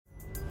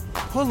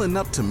Pulling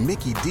up to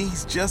Mickey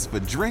D's just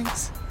for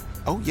drinks?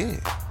 Oh yeah,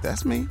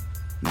 that's me.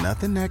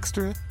 Nothing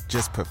extra,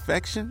 just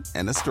perfection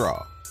and a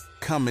straw.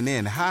 Coming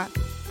in hot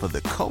for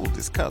the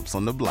coldest cups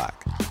on the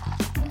block.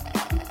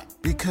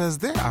 Because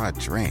there are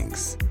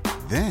drinks.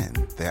 Then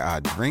there are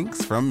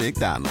drinks from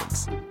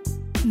McDonald's.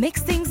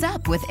 Mix things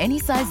up with any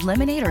size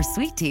lemonade or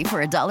sweet tea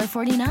for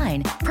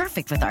 $1.49.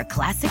 Perfect with our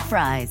classic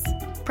fries.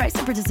 Price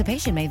and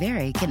participation may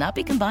vary. Cannot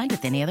be combined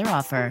with any other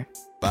offer.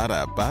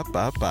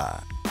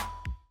 Ba-da-ba-ba-ba.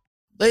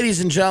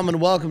 Ladies and gentlemen,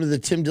 welcome to the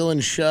Tim Dillon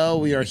Show.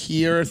 We are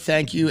here.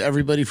 Thank you,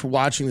 everybody, for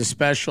watching the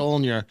special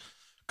and your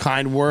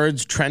kind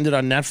words. Trended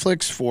on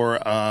Netflix for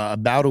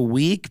about a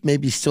week.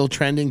 Maybe still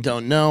trending,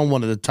 don't know.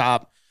 One of the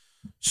top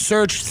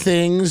search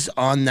things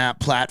on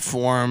that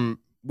platform.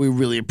 We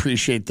really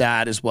appreciate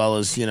that, as well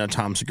as,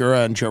 Tom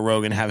Segura and Joe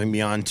Rogan having me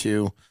on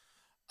to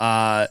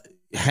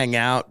hang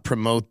out,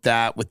 promote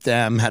that with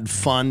them. Had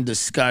fun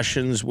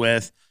discussions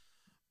with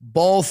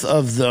both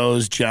of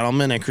those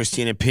gentlemen and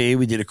Christina P.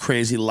 We did a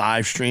crazy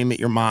live stream at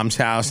your mom's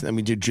house, and then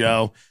we did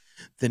Joe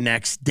the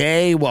next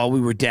day while we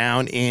were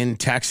down in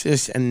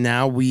Texas, and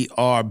now we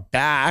are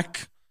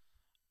back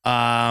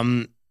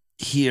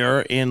here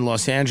in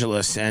Los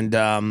Angeles, and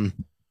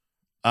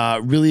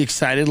really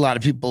excited. A lot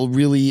of people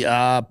really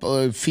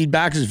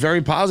feedback is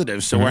very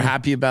positive, so we're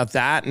happy about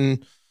that,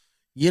 and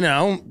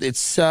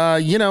it's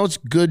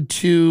good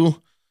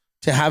to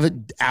have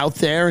it out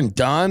there and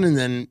done. And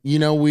then,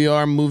 we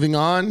are moving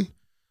on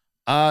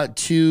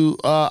to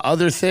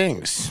other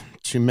things,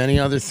 to many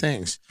other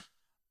things.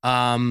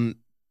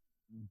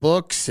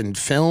 Books and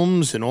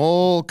films and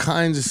all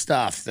kinds of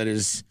stuff that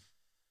is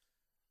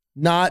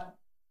not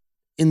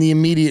in the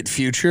immediate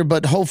future,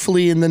 but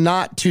hopefully in the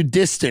not too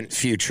distant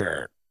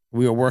future.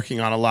 We are working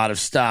on a lot of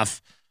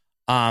stuff.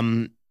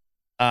 I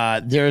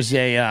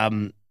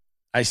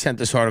sent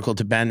this article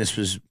to Ben. This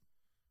was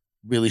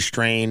really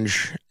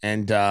strange.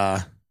 And,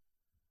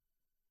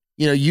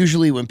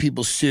 usually when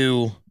people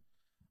sue,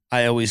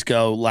 I always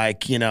go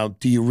like,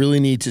 do you really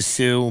need to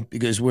sue?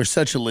 Because we're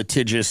such a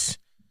litigious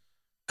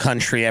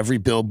country. Every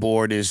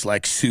billboard is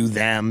like, sue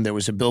them. There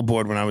was a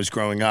billboard when I was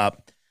growing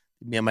up.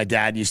 Me and my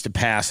dad used to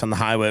pass on the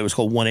highway. It was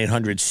called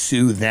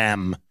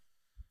 1-800-SUE-THEM.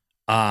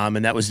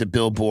 And that was the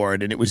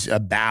billboard. And it was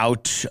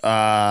about,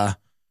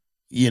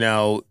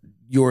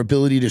 your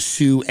ability to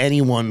sue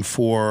anyone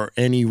for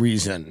any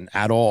reason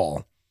at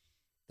all.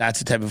 That's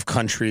the type of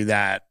country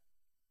that,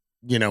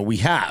 we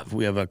have.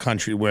 We have a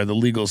country where the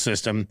legal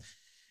system,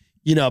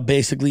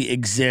 basically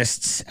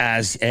exists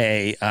as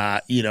a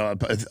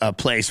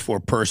place for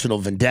personal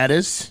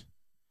vendettas,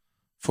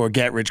 for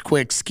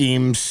get-rich-quick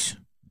schemes,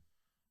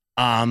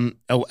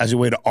 as a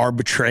way to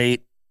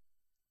arbitrate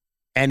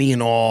any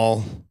and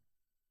all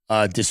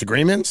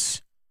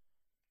disagreements.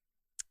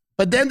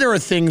 But then there are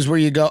things where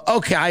you go,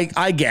 okay,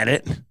 I get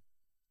it.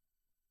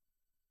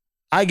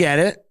 I get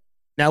it.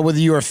 Now, whether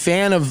you're a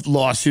fan of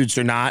lawsuits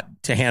or not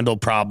to handle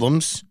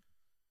problems,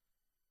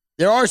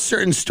 there are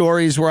certain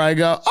stories where I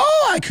go,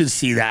 oh, I could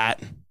see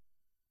that.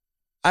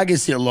 I could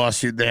see a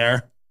lawsuit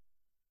there.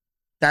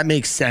 That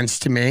makes sense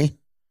to me.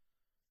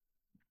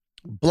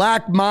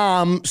 Black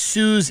mom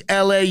sues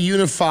LA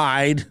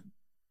Unified,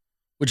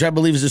 which I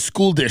believe is a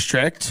school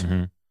district,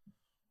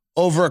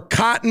 over a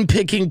cotton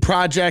picking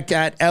project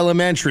at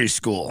elementary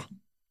school.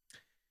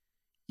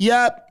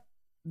 Yep.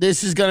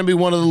 This is going to be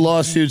one of the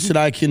lawsuits that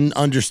I can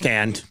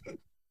understand.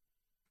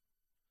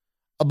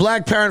 A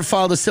black parent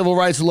filed a civil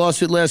rights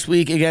lawsuit last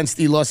week against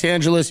the Los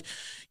Angeles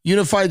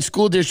Unified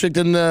School District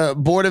and the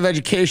Board of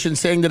Education,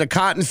 saying that a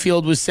cotton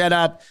field was set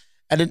up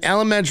at an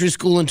elementary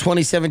school in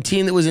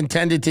 2017 that was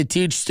intended to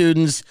teach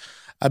students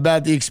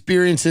about the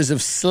experiences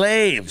of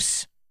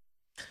slaves.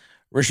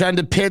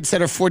 Rashonda Pitt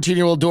said her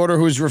 14-year-old daughter,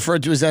 who is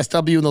referred to as SW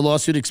in the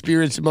lawsuit,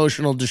 experienced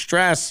emotional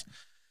distress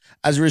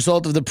as a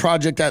result of the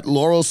project at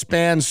Laurel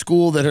Span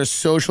School that her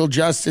social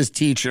justice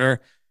teacher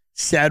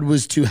said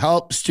was to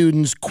help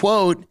students,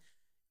 quote,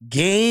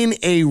 gain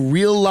a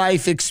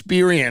real-life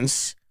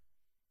experience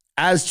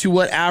as to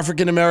what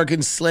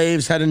African-American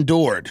slaves had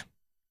endured.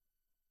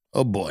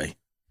 Oh, boy.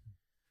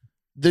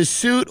 The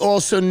suit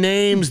also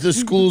names the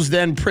school's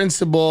then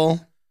principal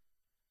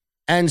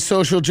and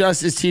social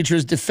justice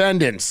teachers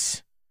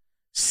defendants.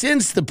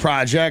 Since the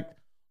project,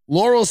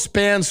 Laurel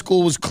Span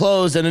School was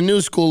closed and a new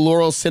school,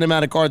 Laurel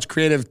Cinematic Arts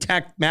Creative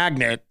Tech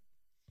Magnet,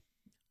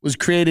 was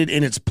created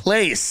in its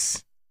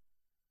place.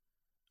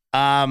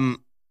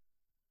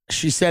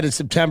 She said in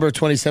September of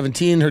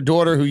 2017, her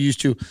daughter, who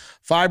used to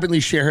vibrantly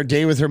share her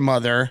day with her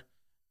mother,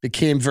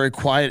 became very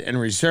quiet and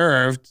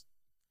reserved.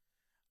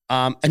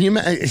 And you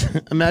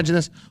imagine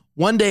this.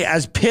 One day,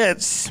 as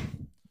Pitts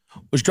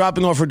was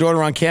dropping off her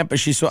daughter on campus,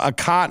 she saw a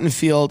cotton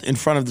field in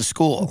front of the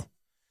school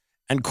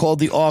and called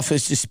the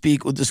office to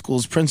speak with the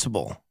school's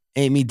principal,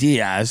 Amy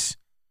Diaz,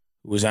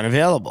 who was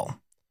unavailable.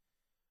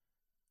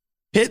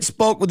 Pitt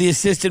spoke with the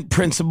assistant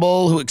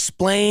principal, who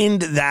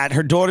explained that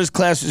her daughter's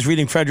class was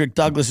reading Frederick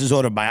Douglass's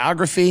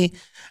autobiography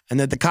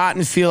and that the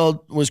cotton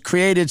field was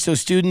created so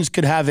students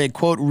could have a,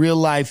 quote,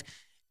 real-life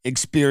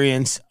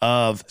experience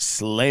of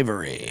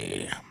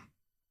slavery.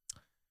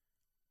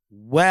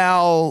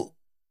 Well,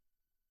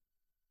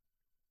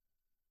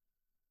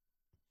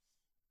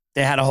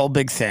 they had a whole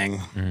big thing.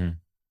 Mm-hmm.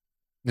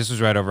 This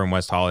was right over in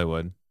West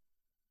Hollywood.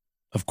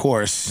 Of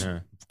course.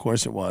 Yeah. Of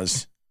course it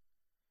was.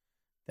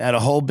 They had a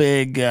whole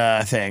big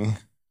thing.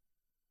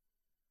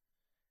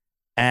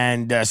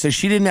 And so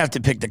she didn't have to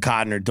pick the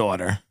cotton, her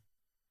daughter.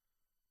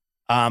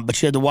 But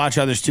she had to watch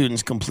other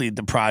students complete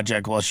the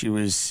project while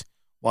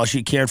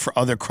she cared for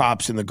other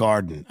crops in the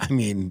garden. I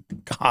mean,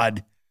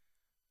 God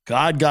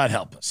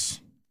help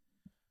us.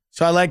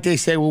 So they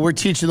say, well, we're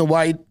teaching the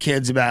white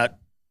kids about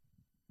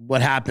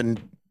what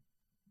happened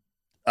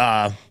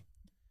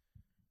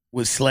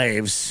with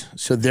slaves.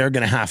 So they're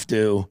going to have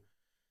to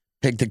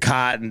pick the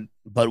cotton.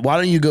 But why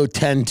don't you go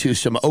tend to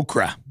some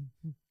okra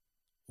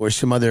or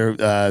some other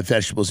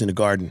vegetables in the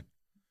garden?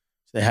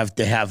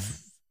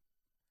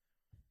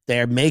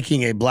 They're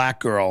making a black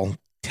girl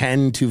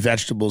tend to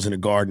vegetables in a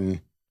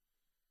garden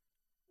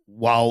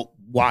while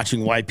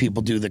watching white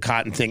people do the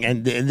cotton thing.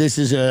 And this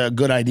is a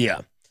good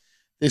idea.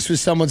 This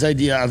was someone's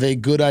idea of a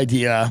good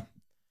idea.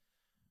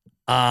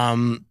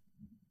 And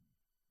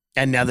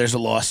now there's a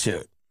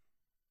lawsuit.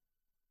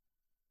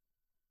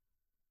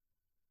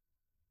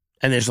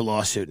 And there's a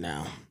lawsuit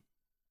now.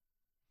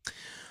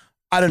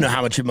 I don't know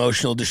how much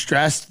emotional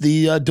distress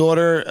the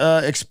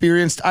daughter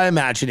experienced. I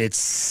imagine it's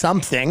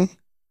something.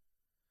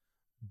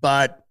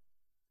 But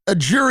a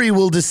jury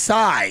will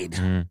decide.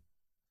 Mm.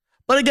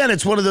 But again,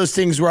 it's one of those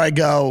things where I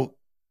go,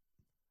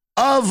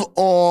 of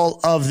all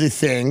of the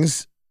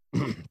things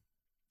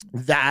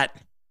that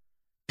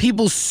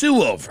people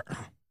sue over,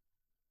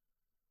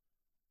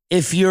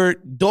 if your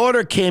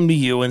daughter came to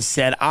you and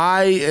said,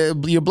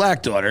 your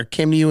black daughter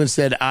came to you and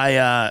said,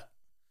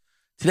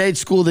 today at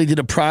school they did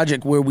a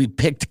project where we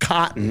picked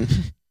cotton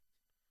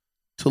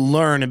to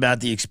learn about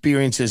the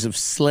experiences of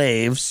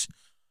slaves,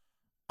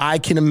 I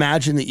can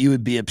imagine that you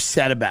would be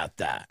upset about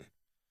that.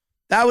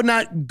 That would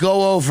not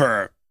go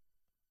over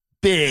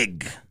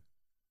big.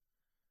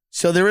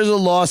 So there is a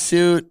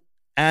lawsuit,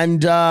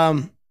 and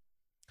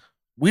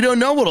we don't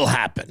know what will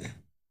happen.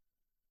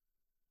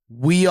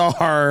 We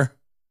are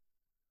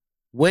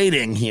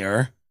waiting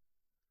here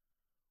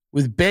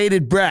with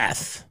bated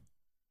breath.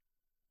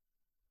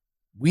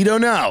 We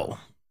don't know.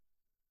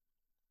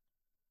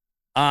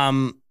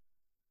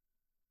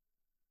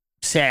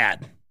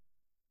 Sad.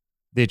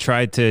 They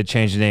tried to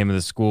change the name of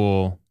the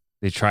school.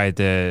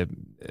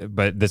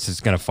 But this is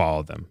going to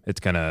follow them.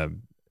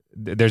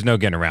 There's no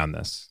getting around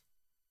this.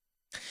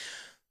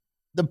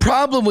 The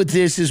problem with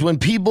this is when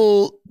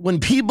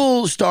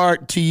people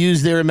start to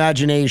use their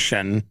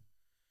imagination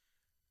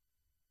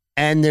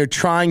and they're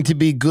trying to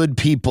be good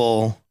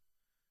people,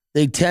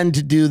 they tend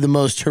to do the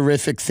most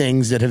horrific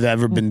things that have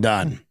ever been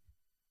done.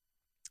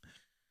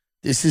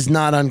 This is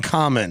not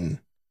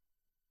uncommon.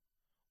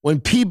 When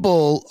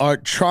people are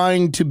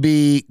trying to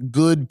be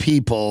good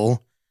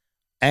people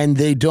and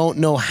they don't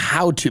know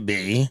how to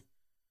be,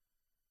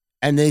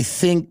 and they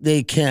think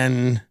they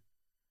can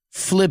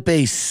flip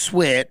a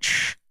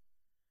switch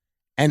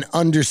and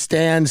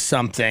understand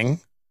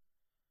something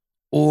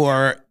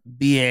or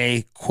be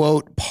a,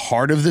 quote,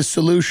 part of the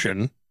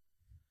solution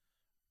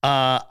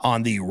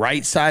on the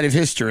right side of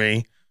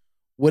history,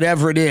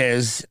 whatever it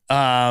is,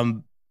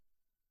 and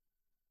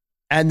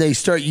they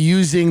start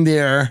using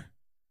their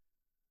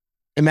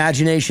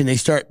imagination, they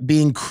start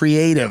being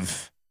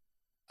creative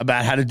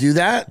about how to do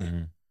that,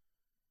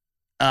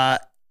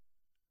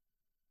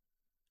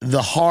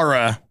 the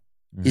horror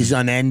is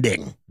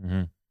unending.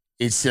 Mm-hmm.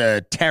 It's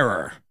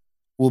terror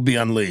will be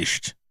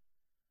unleashed.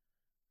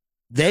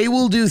 They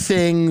will do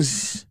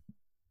things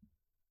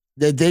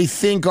that they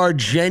think are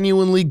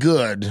genuinely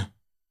good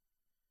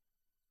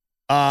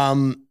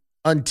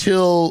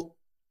until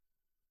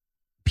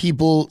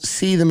people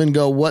see them and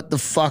go, what the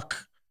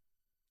fuck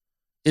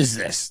is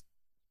this?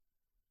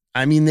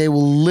 I mean, they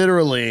will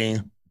literally,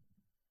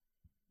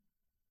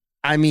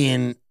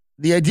 the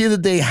idea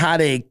that they had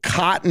a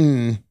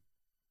cotton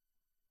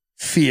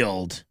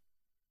field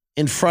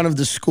in front of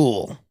the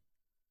school,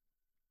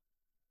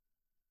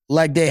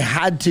 like they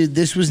had to,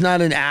 this was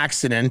not an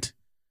accident.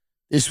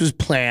 This was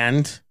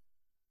planned.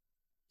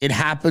 It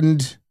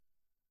happened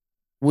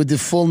with the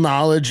full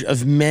knowledge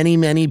of many,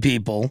 many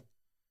people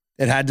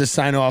that had to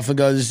sign off and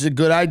go, this is a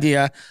good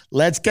idea.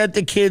 Let's get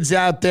the kids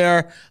out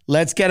there.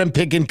 Let's get them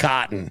picking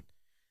cotton.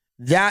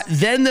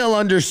 Then they'll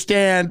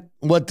understand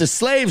what the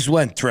slaves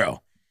went through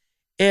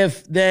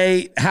if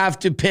they have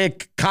to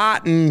pick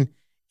cotton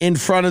in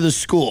front of the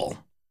school.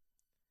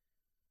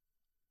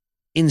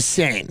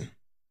 Insane.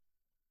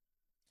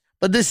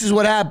 But this is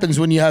what happens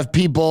when you have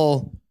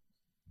people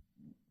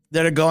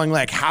that are going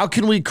like, how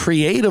can we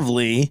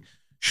creatively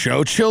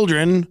show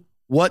children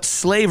what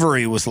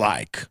slavery was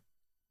like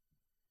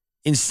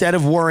instead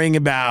of worrying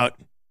about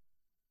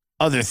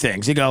other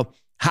things? You go,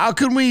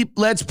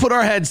 let's put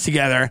our heads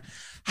together.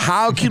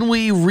 How can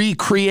we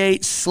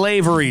recreate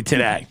slavery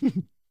today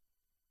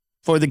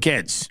for the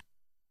kids?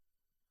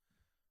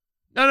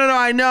 No,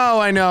 I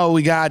know.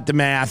 We got the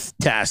math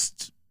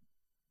test.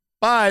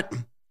 But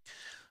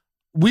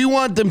we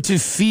want them to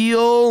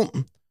feel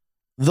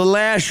the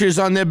lashes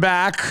on their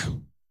back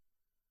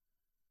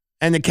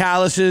and the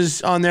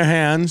calluses on their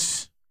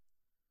hands.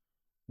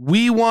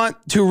 We want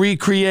to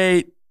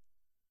recreate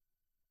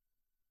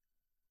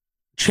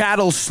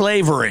chattel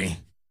slavery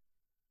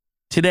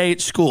today at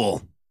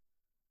school.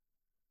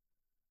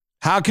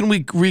 How can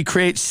we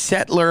recreate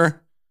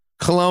settler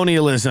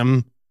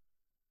colonialism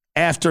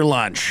after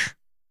lunch?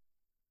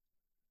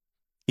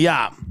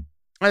 Yeah,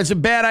 that's a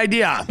bad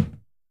idea.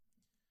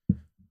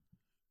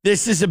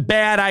 This is a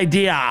bad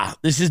idea.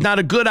 This is not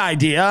a good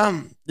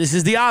idea. This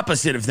is the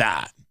opposite of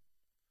that.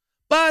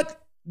 But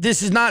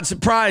this is not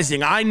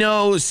surprising. I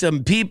know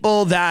some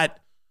people that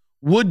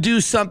would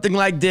do something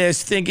like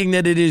this thinking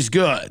that it is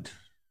good.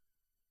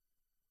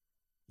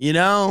 You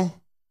know?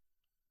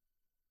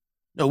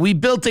 No, we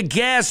built a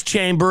gas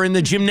chamber in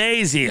the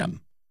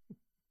gymnasium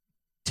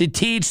to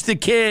teach the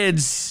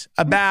kids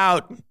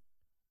about,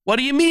 what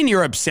do you mean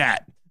you're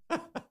upset?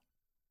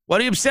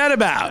 What are you upset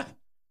about?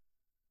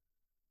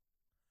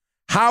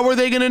 How are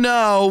they going to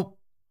know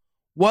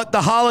what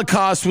the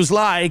Holocaust was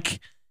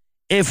like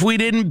if we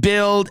didn't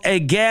build a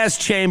gas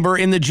chamber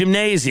in the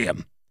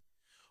gymnasium?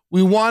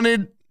 We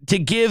wanted to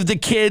give the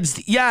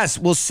kids, yes,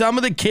 well, some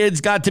of the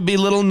kids got to be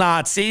little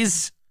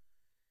Nazis,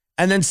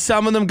 and then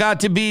some of them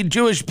got to be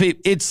Jewish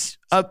people.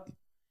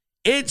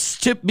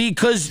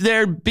 Because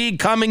they're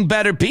becoming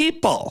better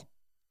people.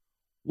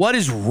 What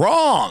is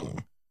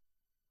wrong?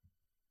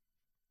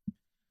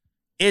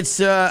 It's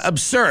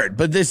absurd,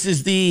 but this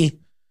is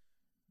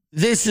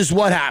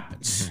what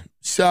happens.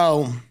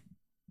 So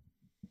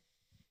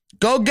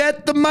go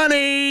get the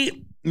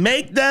money,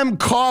 make them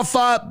cough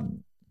up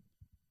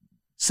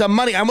some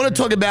money. I want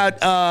to talk about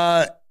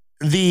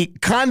the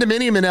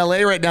condominium in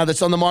LA right now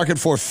that's on the market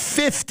for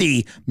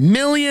 $50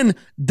 million.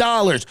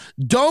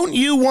 Don't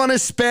you want to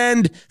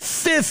spend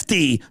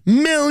 $50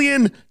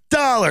 million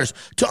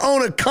to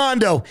own a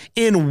condo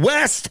in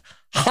West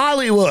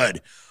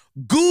Hollywood?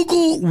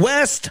 Google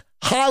West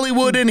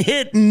Hollywood and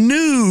hit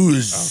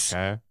news.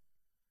 Okay.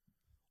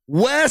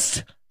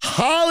 West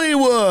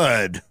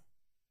Hollywood.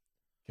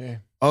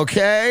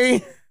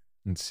 Okay.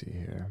 Let's see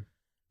here.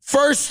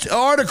 First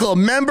article,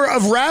 member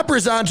of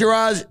rapper's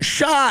entourage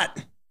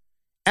shot.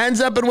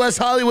 Ends up in West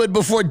Hollywood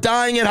before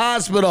dying at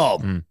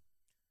hospital.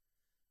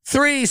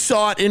 3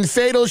 sought in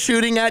fatal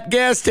shooting at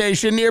gas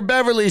station near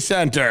Beverly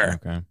Center.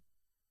 Okay.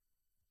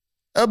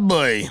 Oh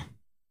boy.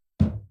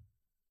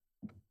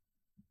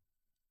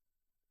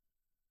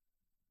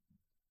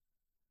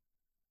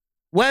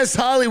 West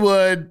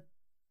Hollywood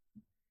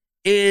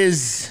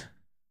is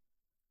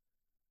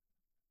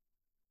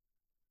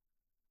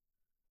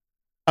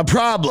a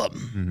problem.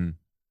 Mm-hmm.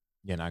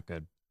 Yeah, not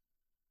good.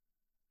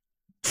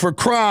 For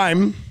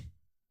crime.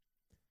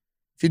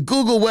 If you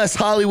Google West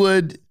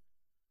Hollywood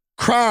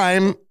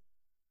crime,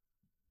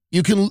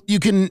 you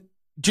can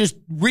just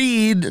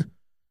read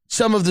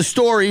some of the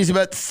stories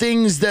about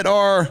things that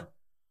are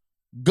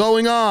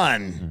going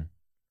on.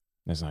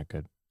 That's not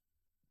good.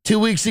 2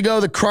 weeks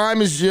ago, the crime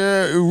has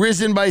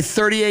risen by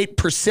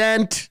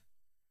 38%.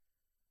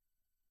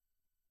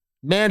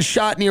 Man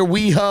shot near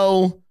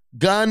WeHo.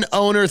 Gun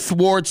owner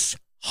thwarts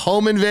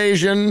home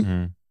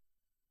invasion.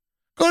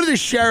 Go to the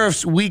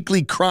sheriff's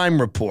weekly crime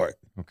report.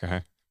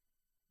 Okay.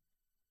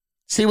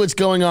 See what's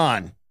going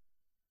on.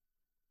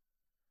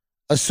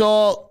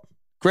 Assault,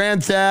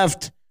 grand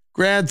theft,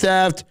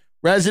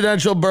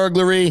 residential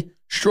burglary,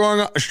 strong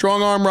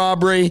arm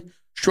robbery,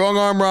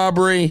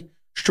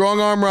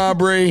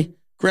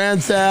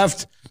 grand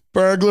theft,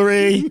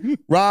 burglary,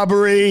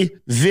 robbery,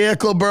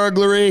 vehicle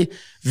burglary,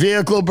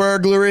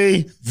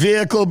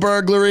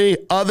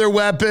 other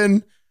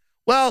weapon.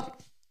 Well,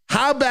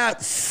 how about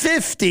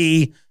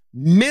 $50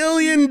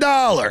 million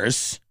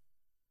to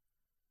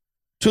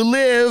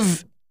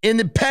live in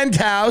the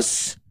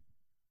penthouse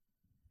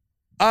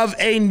of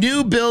a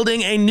new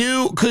building,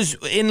 because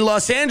in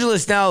Los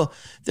Angeles now,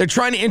 they're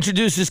trying to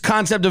introduce this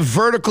concept of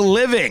vertical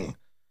living.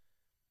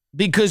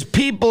 Because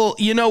people,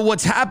 you know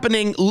what's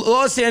happening,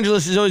 Los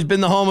Angeles has always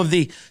been the home of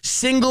the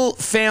single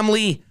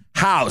family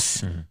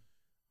house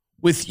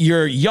with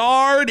your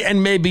yard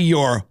and maybe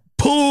your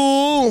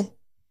pool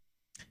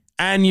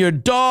and your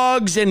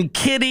dogs and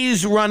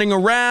kitties running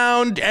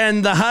around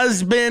and the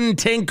husband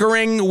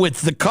tinkering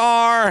with the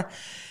car.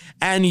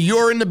 And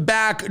you're in the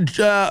back,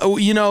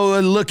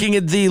 looking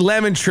at the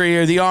lemon tree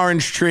or the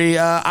orange tree.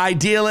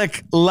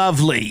 Idyllic,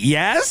 lovely.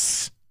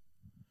 Yes?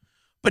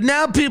 But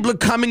now people are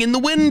coming in the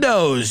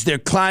windows. They're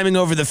climbing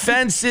over the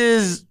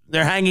fences.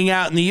 They're hanging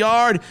out in the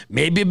yard.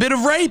 Maybe a bit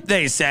of rape,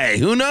 they say.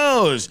 Who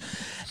knows?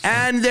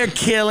 And they're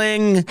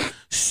killing.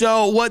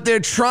 So what they're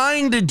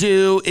trying to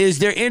do is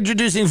they're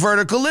introducing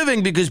vertical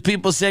living because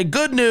people say,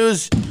 good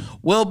news,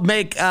 we'll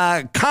make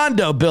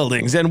condo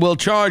buildings and we'll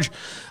charge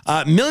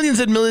millions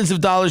and millions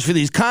of dollars for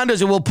these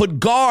condos and we'll put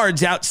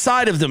guards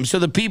outside of them so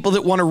the people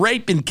that want to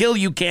rape and kill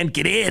you can't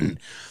get in.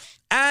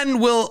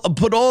 and will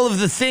put all of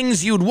the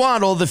things you'd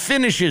want, all the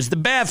finishes, the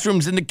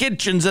bathrooms and the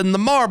kitchens and the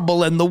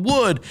marble and the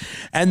wood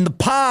and the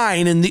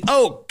pine and the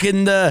oak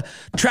and the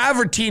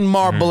travertine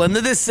marble and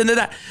the this and the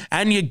that.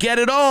 And you get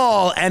it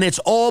all. And it's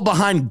all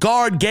behind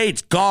guard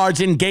gates, guards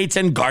and gates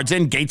and guards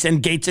and gates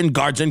and gates and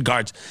guards and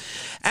guards.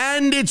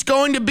 And it's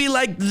going to be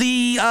like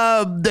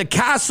the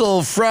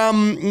castle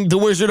from The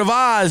Wizard of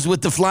Oz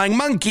with the flying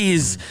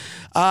monkeys.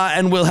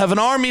 And we'll have an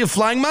army of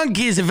flying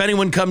monkeys if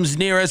anyone comes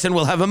near us, and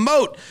we'll have a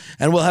moat,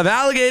 and we'll have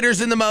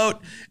alligators in the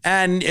moat.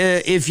 And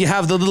if you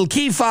have the little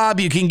key fob,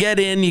 you can get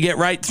in, you get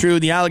right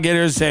through. The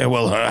alligators say,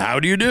 well, how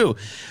do you do?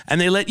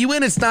 And they let you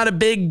in. It's not a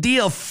big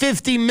deal.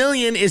 $50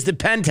 million is the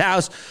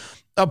penthouse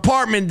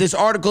apartment. This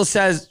article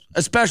says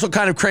a special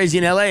kind of crazy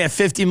in LA, a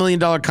 $50 million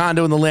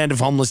condo in the land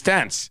of homeless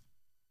tents.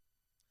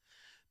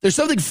 There's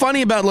something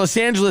funny about Los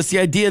Angeles, the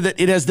idea that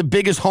it has the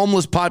biggest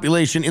homeless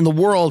population in the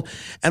world,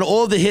 and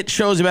all the hit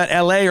shows about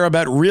LA are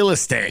about real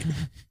estate.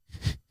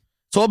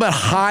 It's all about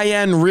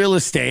high-end real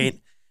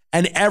estate,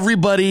 and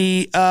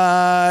everybody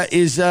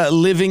is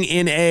living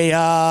in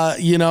a,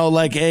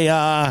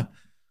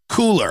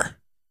 cooler.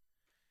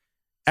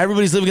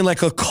 Everybody's living in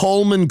like a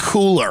Coleman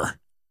cooler.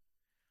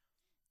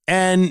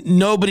 And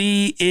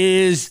nobody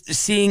is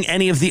seeing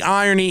any of the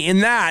irony in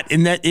that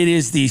it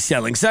is the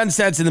Selling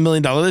Sunsets and the $1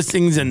 Million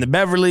Listings and the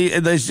Beverly.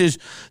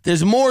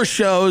 There's more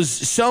shows,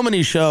 so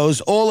many shows,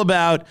 all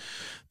about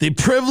the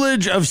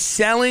privilege of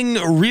selling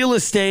real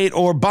estate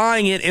or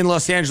buying it in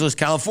Los Angeles,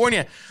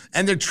 California.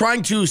 And they're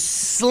trying to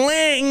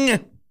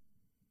sling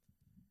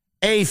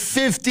a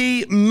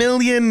 $50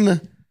 million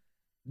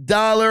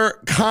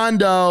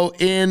condo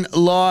in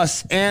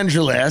Los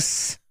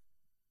Angeles.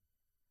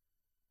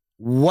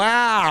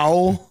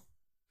 Wow.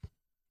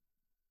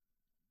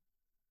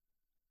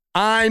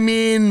 I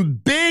mean,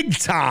 big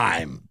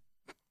time.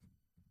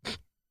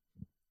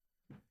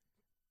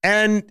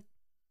 And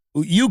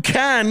you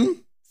can,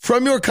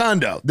 from your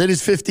condo that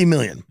is $50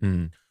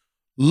 million,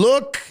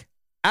 look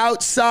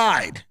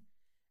outside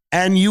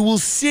and you will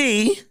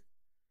see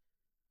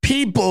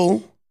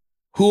people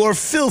who are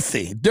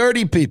filthy,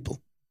 dirty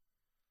people.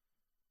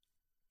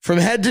 From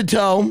head to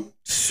toe,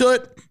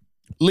 soot,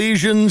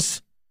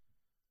 lesions.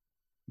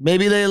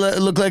 Maybe they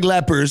look like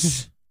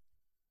lepers,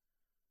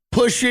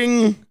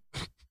 pushing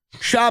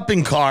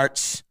shopping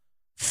carts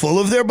full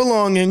of their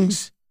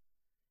belongings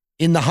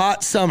in the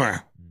hot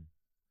summer.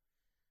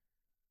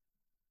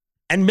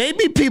 And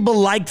maybe people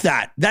like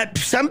that.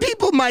 Some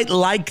people might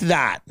like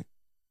that.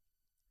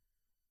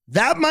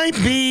 That might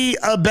be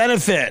a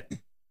benefit.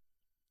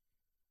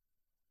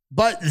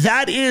 But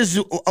that is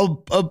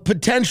a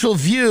potential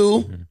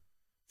view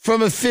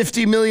from a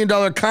 $50 million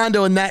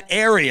condo in that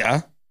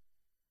area.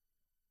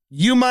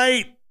 You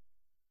might,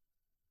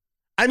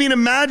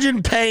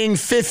 imagine paying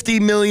 $50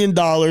 million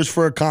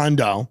for a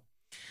condo,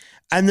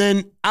 and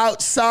then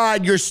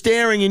outside you're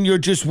staring and you're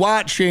just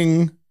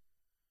watching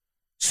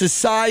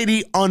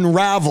society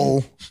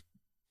unravel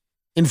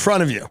in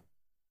front of you.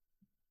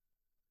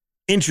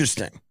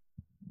 Interesting.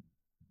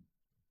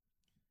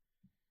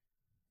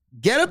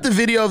 Get up the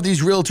video of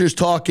these realtors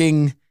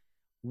talking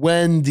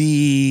when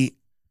the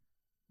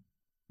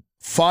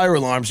fire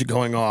alarms are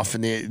going off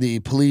and the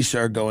police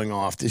are going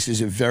off. This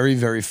is a very,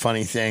 very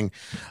funny thing.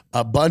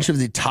 A bunch of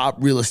the top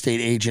real estate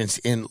agents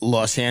in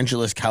Los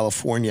Angeles,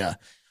 California,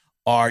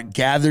 are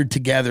gathered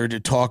together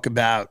to talk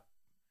about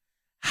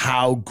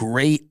how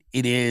great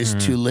it is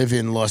to live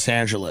in Los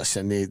Angeles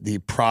and the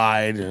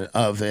pride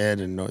of it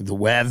and the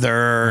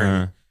weather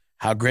and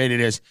how great it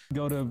is.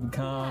 Go to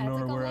Cannes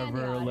or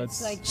wherever.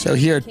 So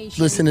here,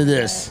 listen to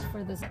this.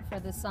 For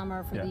the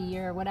summer, for the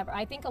year, whatever.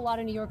 I think a lot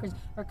of New Yorkers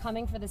are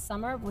coming for the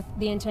summer with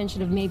the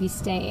intention of maybe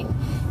staying,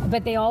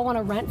 but they all want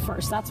to rent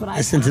first. That's what I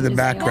listen to the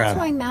background. That's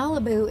why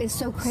Malibu is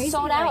so crazy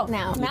sold out right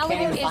now.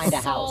 Malibu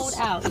is sold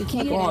out. You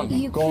can't.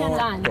 Go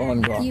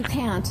on. You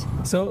can't.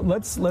 So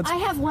let's. I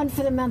have one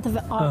for the month of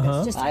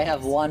August. I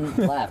have one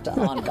left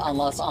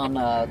on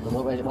I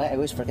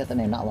always forget the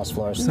name. Not Los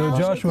Flores. So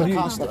Josh, what do you?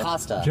 La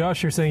Costa.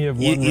 Josh, you're saying you have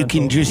one. You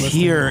can just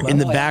hear in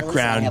the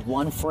background. I have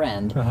one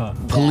friend.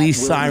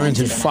 Police sirens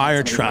and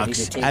fire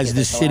trucks as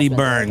the city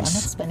burns. I'm not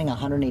spending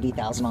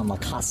 $180,000 on La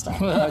Costa.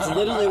 That's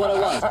literally what it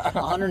was.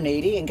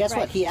 $180, and guess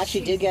what? He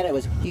actually did get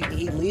it.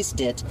 He leased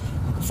it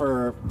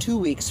for 2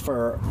 weeks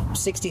for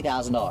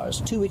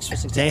 $60,000. 2 weeks for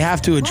 $60,000. They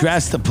have to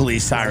address the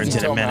police sirens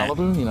in a minute.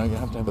 Malibu, you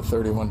have to have a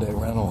 31-day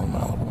rental in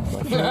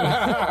Malibu. You know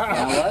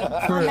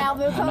what?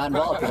 I'm not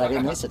involved because I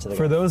didn't lease it to the guy.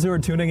 For those who are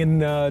tuning in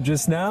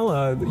just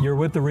now, you're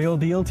with The Real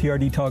Deal,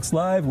 TRD Talks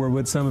Live. We're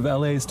with some of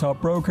LA's top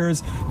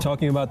brokers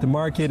talking about the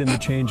market and the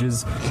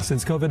changes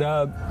since COVID.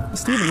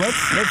 Steven, let's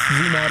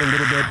zoom out a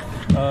little bit.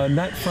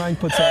 Knight Frank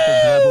puts out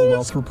their global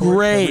wealth report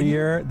great. every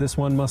year. This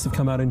one must have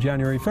come out in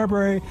January,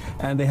 February,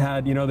 and they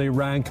had,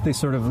 they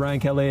sort of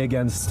rank LA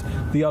against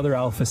the other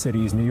alpha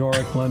cities, New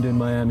York, London,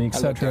 Miami,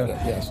 etc.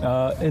 Yes.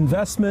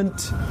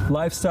 Investment,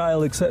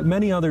 lifestyle,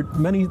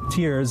 many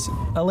tiers.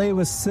 LA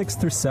was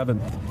 6th or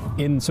 7th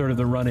in sort of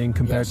the running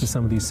compared to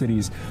some of these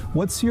cities.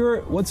 What's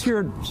your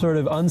sort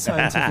of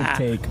unscientific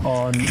take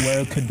on where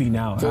it could be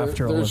now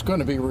after all? There's going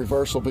to be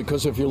reversal,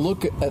 because if you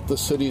look at the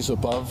cities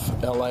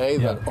above LA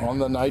that are on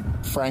the Knight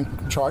Frank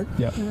chart,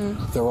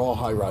 they're all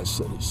high-rise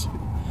cities.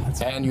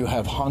 And you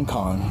have Hong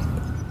Kong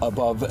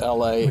above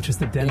LA, which is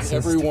the densest.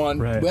 Everyone,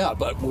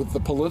 but with the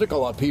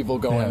political upheaval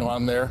going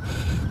on there,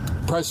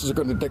 prices are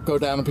going to go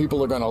down and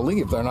people are going to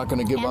leave. They're not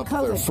going to give up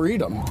their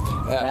freedom.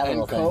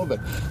 And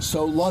COVID.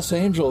 So Los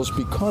Angeles,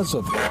 because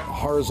of the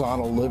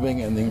horizontal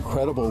living and the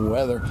incredible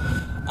weather,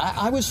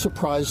 I was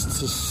surprised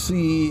to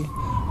see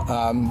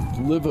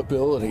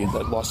livability,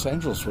 that Los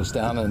Angeles was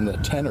down in the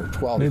 10 or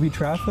 12. Maybe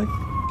traffic?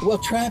 Well,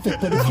 traffic,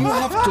 but if you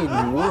have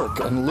to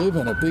work and live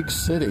in a big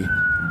city,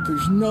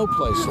 there's no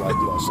place like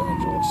Los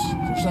Angeles.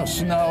 There's no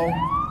snow.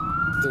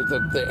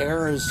 The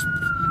air is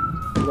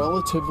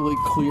relatively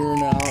clear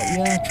now.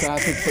 Yeah,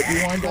 traffic, but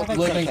you wind up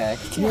living.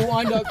 You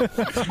wind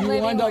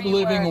up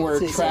living where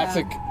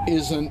traffic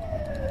isn't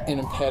an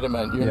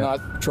impediment. You're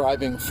not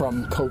driving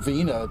from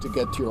Covina to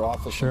get to your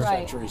office in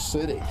Century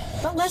City.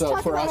 But let's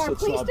talk about our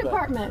police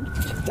department.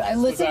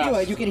 Listen to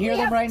it. You can hear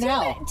them right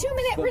now.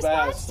 2-minute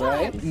response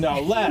time.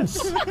 No, less.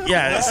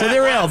 So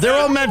they're ill. They're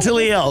all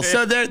mentally ill.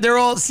 So they're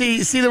all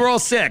they're all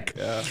sick.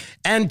 Yeah.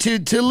 And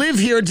to live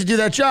here, to do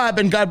that job,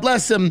 and God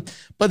bless them,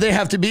 but they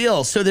have to be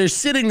ill. So they're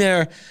sitting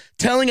there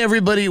telling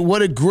everybody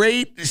what a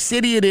great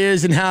city it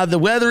is and how the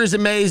weather is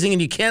amazing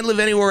and you can't live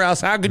anywhere else.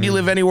 How could you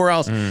live anywhere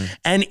else?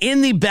 And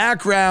in the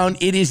background,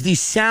 it is the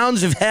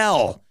sounds of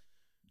hell.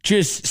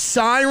 Just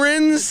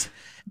sirens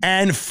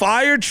and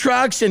fire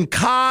trucks and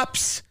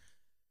cops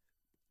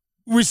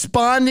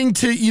responding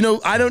to,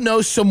 I don't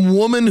know, some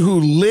woman who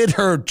lit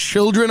her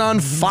children on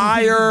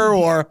fire,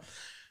 or,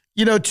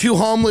 two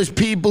homeless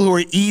people who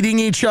are eating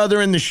each other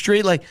in the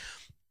street.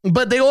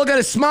 But they all got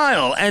to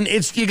smile, and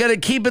you got to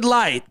keep it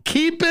light.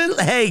 Keep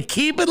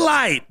it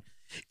light.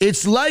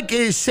 It's like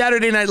a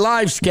Saturday Night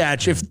Live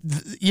sketch, if,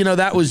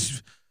 that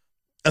was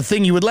a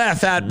thing you would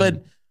laugh at.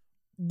 But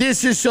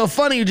this is so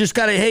funny. You just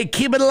got to,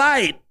 keep it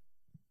light.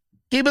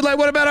 Keep it light.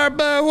 What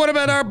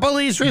about our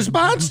police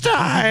response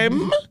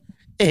time?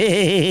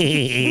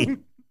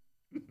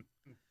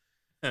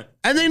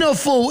 And they know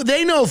full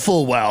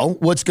well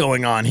what's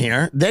going on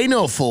here. They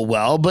know full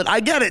well, but I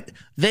get it.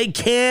 They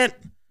can't,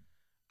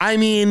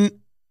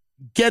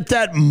 get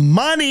that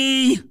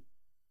money.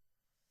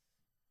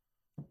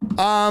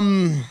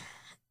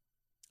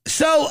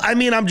 So,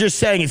 I'm just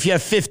saying, if you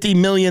have $50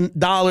 million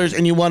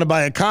and you want to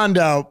buy a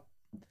condo,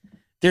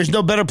 there's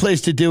no better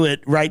place to do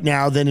it right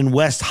now than in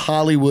West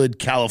Hollywood,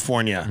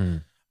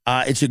 California.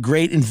 It's a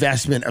great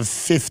investment of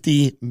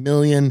 $50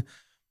 million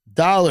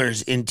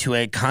into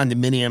a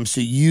condominium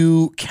so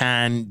you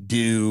can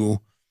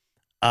do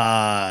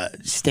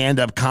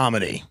stand-up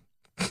comedy.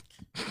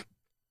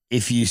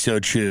 If you so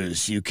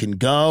choose, you can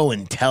go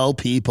and tell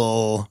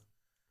people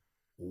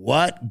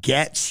what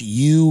gets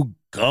you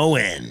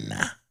going.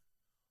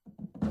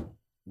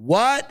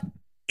 What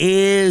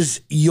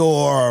is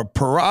your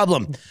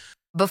problem?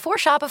 Before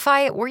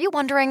Shopify, were you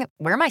wondering,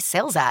 where are my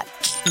sales at?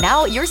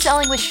 Now you're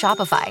selling with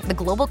Shopify, the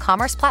global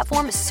commerce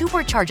platform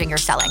supercharging your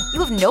selling. You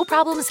have no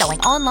problem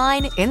selling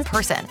online, in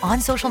person, on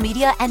social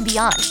media, and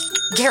beyond.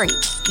 Gary,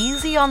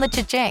 easy on the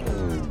cha-ching.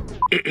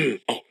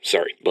 Oh,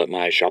 sorry, but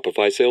my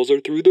Shopify sales are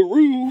through the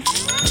roof.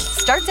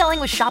 Start selling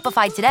with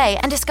Shopify today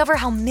and discover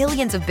how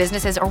millions of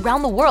businesses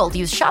around the world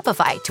use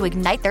Shopify to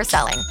ignite their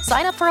selling.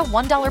 Sign up for a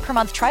 $1 per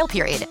month trial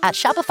period at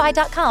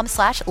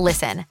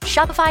shopify.com/listen.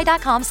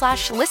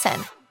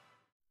 Shopify.com/listen.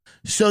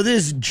 So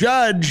this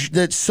judge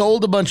that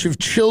sold a bunch of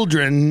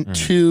children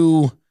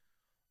to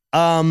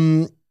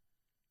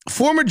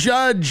former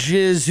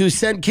judges who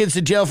sent kids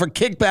to jail for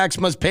kickbacks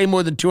must pay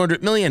more than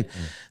 $200 million.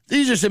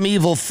 These are some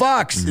evil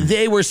fucks.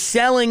 They were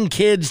selling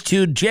kids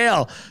to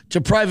jail, to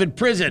private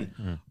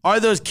prison. Are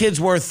those kids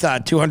worth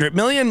 $200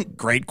 million?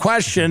 Great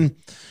question.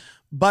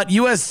 But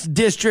U.S.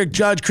 District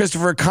Judge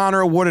Christopher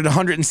Connor awarded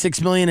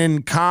 $106 million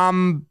in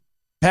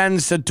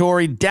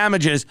compensatory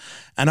damages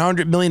and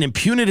 $100 million in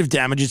punitive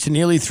damages to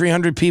nearly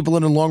 300 people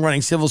in a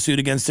long-running civil suit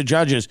against the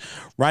judges,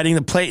 writing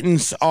the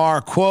plaintiffs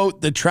are,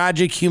 quote, the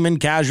tragic human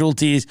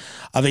casualties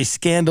of a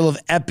scandal of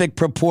epic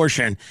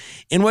proportion.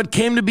 In what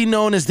came to be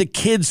known as the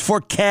Kids for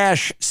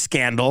Cash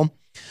scandal,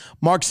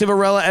 Mark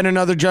Civarella and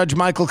another judge,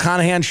 Michael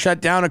Conahan, shut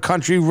down a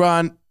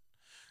country-run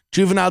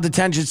juvenile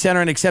detention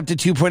center and accepted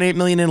 $2.8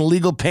 million in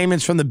illegal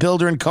payments from the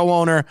builder and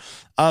co-owner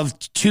of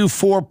 2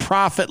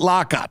 for-profit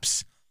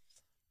lockups.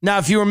 Now,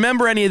 if you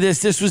remember any of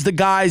this was the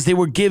guys, they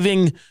were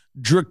giving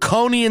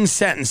draconian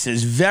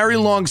sentences, very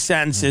long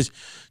sentences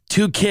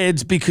to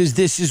kids because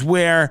this is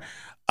where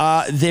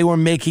they were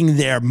making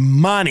their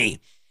money.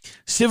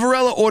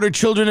 Civarella ordered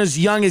children as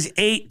young as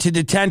 8 to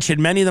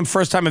detention, many of them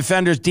first-time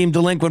offenders deemed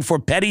delinquent for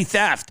petty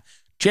theft,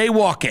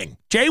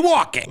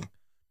 Jaywalking.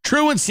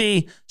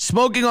 Truancy,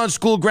 smoking on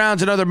school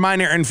grounds, and other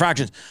minor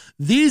infractions.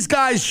 These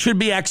guys should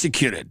be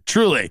executed.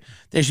 Truly.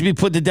 They should be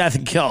put to death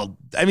and killed.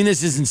 I mean,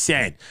 this is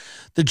insane.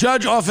 The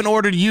judge often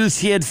ordered youths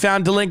he had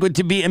found delinquent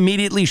to be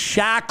immediately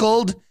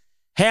shackled,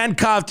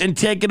 handcuffed, and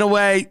taken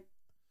away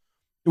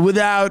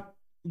without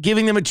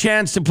giving them a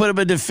chance to put up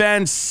a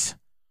defense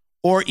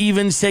or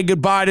even say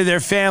goodbye to their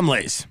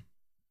families.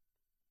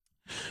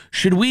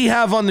 Should we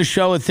have on the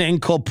show a thing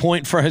called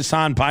Point for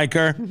Hassan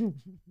Piker?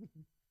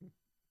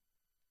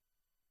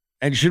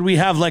 And should we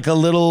have like a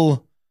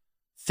little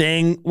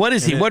thing? What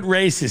is he? What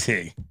race is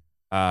he?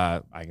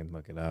 I can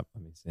look it up.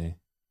 Let me see.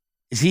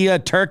 Is he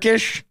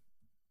Turkish?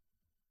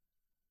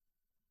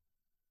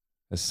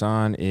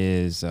 Hassan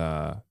is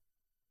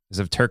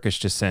of Turkish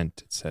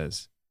descent, it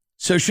says.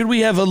 So should we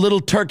have a little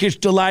Turkish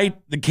delight,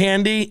 the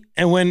candy?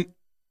 And when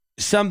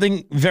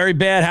something very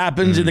bad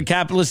happens in the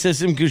capitalist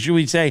system, should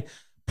we say,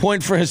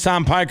 Point for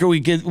Hassan Piker,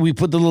 we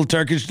put the little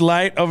Turkish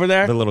delight over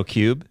there? The little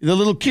cube? The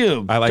little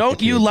cube. I like Don't the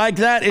cube. You like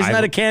that? Isn't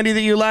that a candy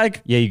that you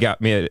like? Yeah, you got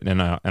me in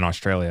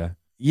Australia.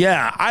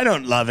 Yeah, I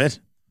don't love it.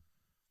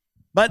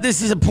 But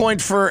this is a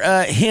point for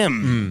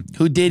him,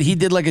 who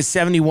did like a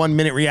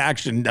 71-minute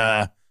reaction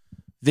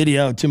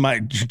video to my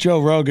Joe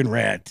Rogan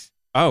rant.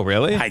 Oh,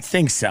 really? I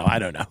think so. I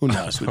don't know. Who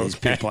knows with these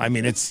people? I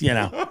mean, it's,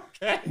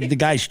 the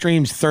guy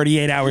streams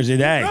 38 hours a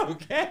day.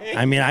 Okay.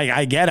 I mean,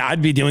 I get it.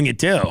 I'd be doing it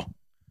too.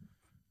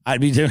 I'd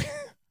be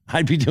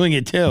doing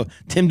it too.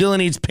 Tim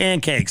Dillon eats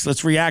pancakes.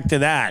 Let's react to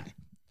that.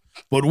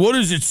 But what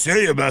does it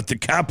say about the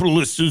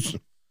capitalist system?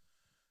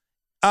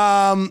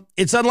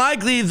 It's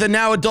unlikely the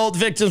now adult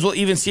victims will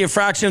even see a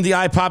fraction of the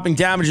eye-popping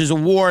damages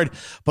award,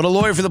 but a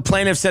lawyer for the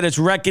plaintiff said it's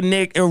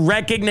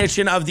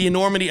recognition of the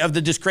enormity of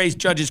the disgraced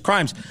judge's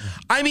crimes.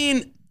 I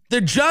mean,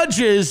 the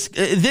judges,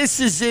 this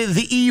is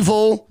the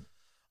evil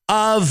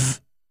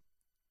of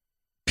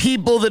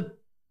people that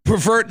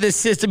pervert this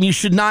system. You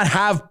should not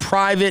have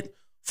private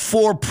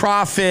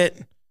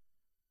for-profit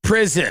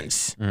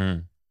prisons.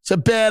 It's a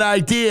bad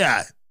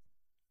idea.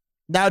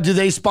 Now, do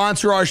they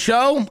sponsor our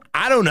show?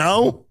 I don't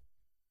know.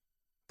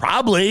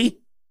 Probably.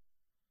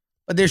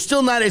 But they're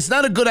still not, it's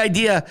not a good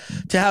idea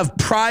to have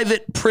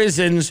private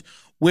prisons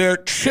where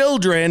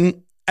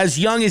children as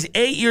young as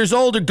 8 years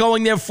old are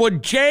going there for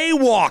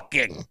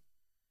jaywalking.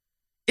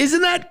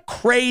 Isn't that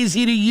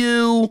crazy to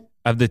you?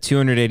 Of the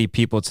 280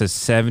 people, it says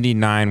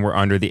 79 were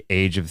under the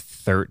age of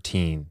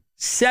 13.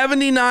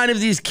 79 of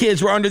these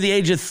kids were under the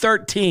age of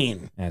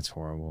 13. That's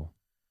horrible.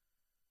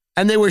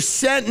 And they were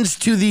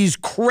sentenced to these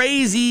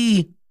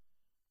crazy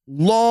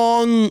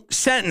long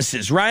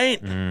sentences,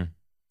 right?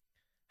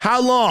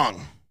 How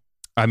long?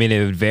 I mean,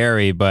 it would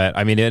vary, but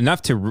I mean,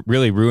 enough to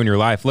really ruin your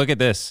life. Look at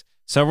this.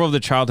 Several of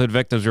the childhood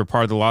victims who were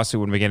part of the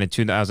lawsuit when it began in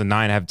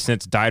 2009 have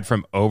since died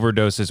from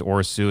overdoses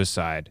or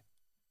suicide.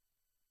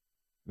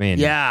 I mean,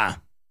 yeah.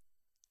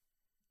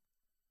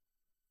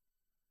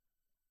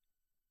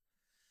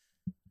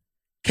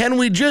 Can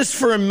we just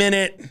for a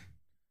minute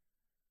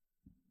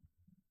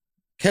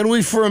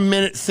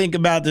think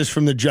about this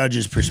from the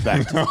judge's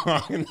perspective?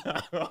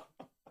 No.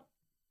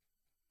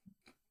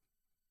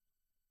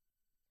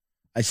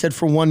 I said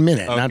for 1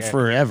 minute, not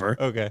forever.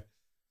 Okay.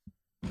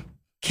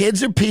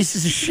 Kids are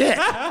pieces of shit.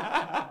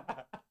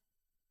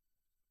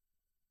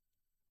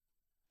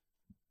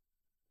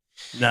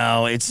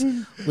 No, it's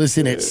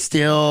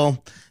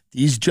still,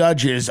 these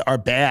judges are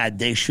bad.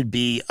 They should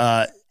be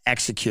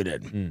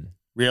executed.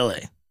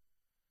 Really.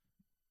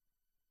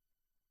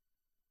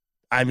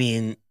 I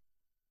mean,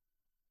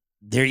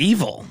 they're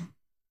evil.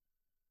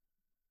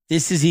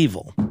 This is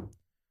evil.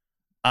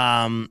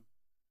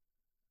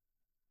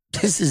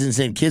 This is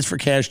insane. Kids for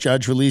Cash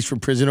judge released from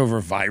prison over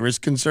virus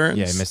concerns.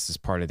 Yeah, I missed this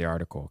part of the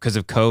article. Because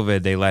of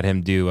COVID, they let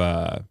him do,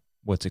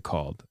 what's it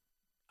called?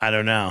 I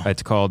don't know.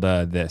 It's called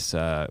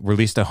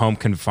released to home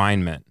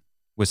confinement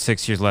with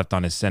 6 years left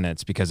on his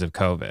sentence because of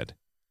COVID.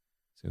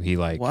 So he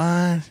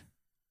What?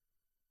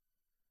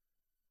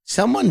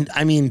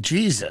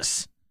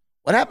 Jesus.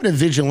 What happened to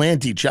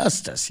vigilante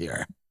justice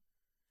here?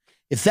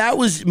 If that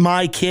was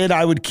my kid,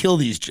 I would kill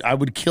these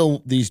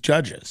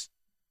judges.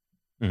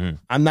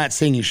 I'm not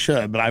saying you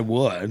should, but I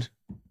would.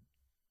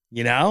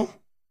 You know?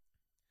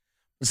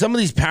 Some of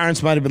these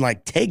parents might have been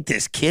like, take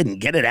this kid and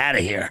get it out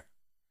of here.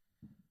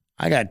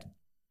 I got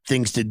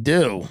things to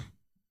do.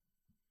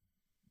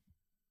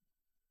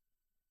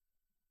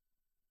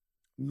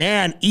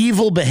 Man,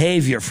 evil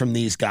behavior from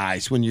these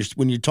guys when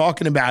you're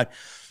talking about.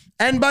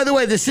 And by the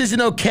way, this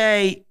isn't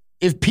okay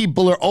if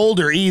people are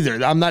older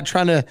either. I'm not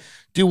trying to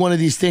do one of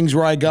these things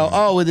where I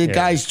go, the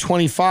guy's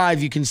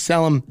 25, you can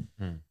sell him.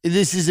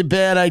 This is a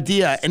bad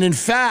idea. And in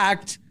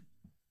fact,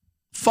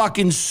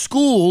 fucking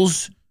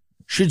schools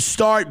should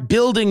start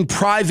building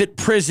private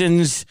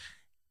prisons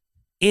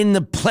in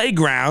the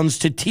playgrounds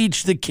to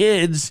teach the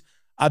kids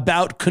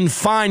about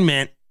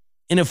confinement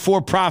in a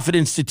for-profit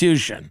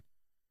institution.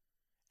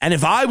 And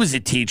if I was a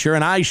teacher,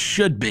 and I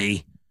should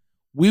be,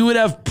 we would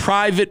have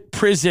private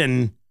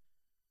prison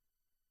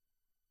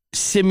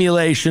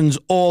simulations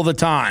all the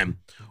time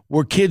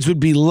where kids would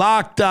be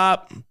locked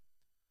up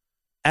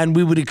and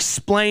we would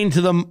explain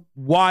to them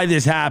why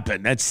this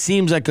happened. That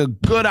seems like a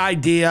good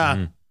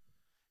idea,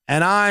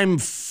 and I'm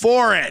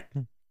for it.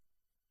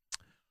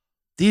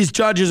 These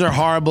judges are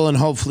horrible, and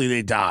hopefully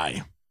they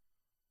die.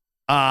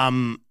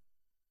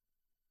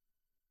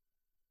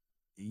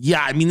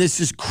 Yeah, I mean, this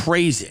is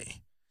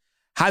crazy.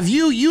 Have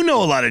you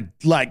know a lot of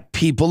like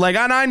people,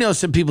 and I know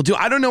some people too.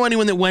 I don't know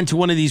anyone that went to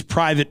one of these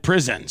private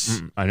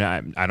prisons. I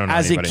don't know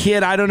As anybody. a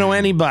kid, I don't know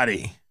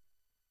anybody.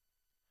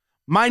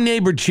 My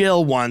neighbor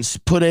Jill once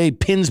put a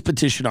PINS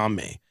petition on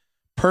me,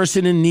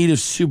 person in need of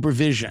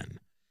supervision.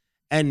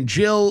 And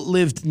Jill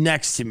lived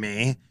next to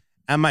me,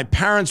 and my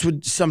parents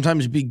would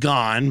sometimes be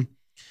gone.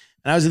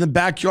 And I was in the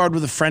backyard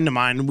with a friend of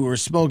mine, and we were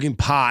smoking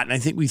pot, and I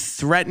think we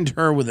threatened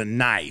her with a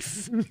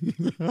knife.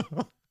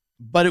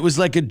 But it was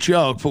like a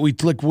joke, but we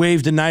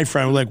waved a knife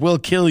around. We're like, we'll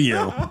kill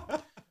you.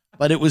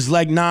 But it was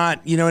like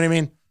not, you know what I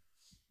mean?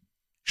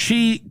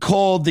 She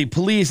called the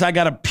police. I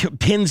got a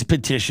PINS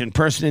petition,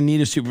 person in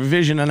need of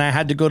supervision, and I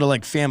had to go to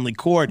like family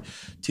court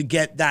to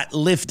get that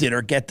lifted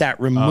or get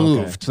that removed.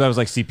 Oh, okay. So that was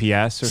like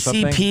CPS or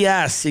something?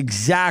 CPS,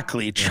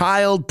 exactly. Yeah.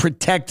 Child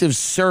Protective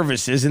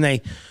Services. And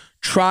they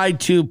tried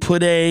to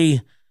put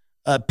a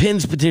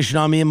PINS petition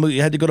on me, and we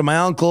had to go to my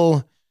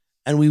uncle,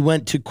 and we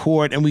went to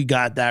court, and we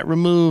got that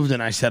removed.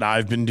 And I said,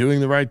 I've been doing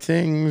the right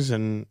things,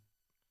 and,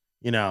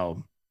 you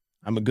know,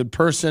 I'm a good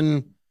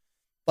person.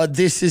 But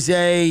this is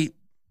a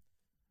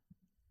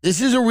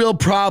real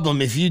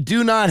problem. If you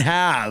do not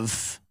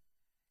have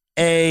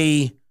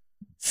a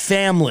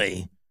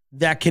family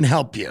that can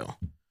help you,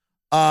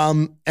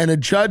 and a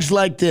judge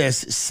like this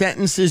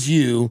sentences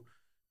you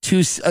to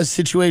a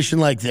situation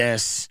like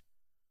this,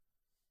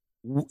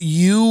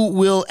 you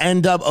will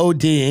end up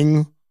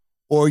ODing,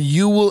 or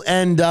you will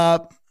end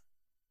up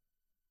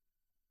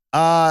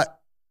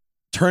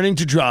turning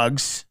to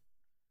drugs,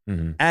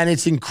 and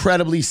it's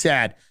incredibly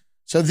sad.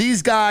 So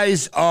these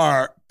guys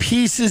are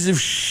pieces of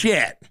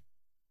shit.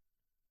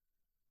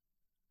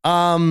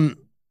 Point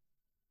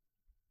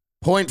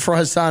for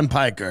Hassan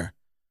Piker.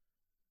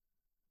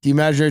 The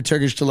imaginary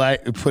Turkish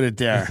delight, put it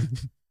there.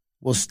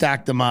 We'll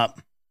stack them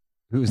up.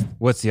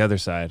 What's the other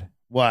side?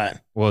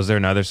 What? Well, is there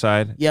another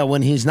side? Yeah,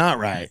 when he's not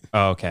right.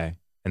 Oh, okay.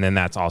 And then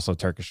that's also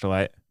Turkish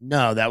delight?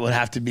 No, that would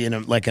have to be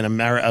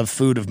a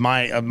food of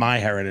my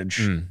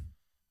heritage,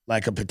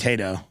 like a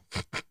potato.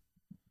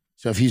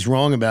 So if he's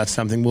wrong about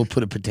something, we'll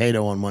put a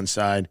potato on one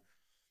side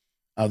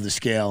of the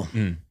scale.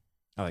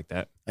 I like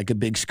that. Like a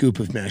big scoop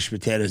of mashed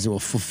potatoes, and we'll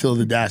fulfill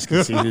the desk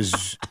and see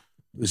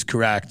who's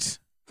correct.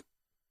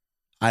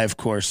 I'm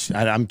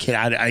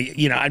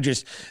kidding.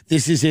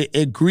 This is an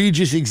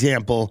egregious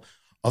example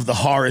of the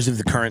horrors of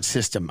the current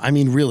system. I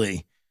mean,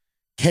 really,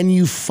 can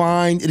you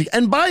find it?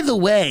 And by the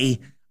way,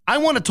 I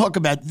want to talk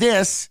about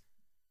this.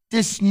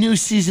 This new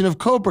season of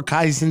Cobra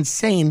Kai is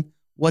insane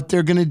what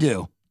they're going to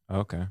do.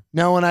 Okay.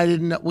 No, and I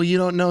didn't know. Well, you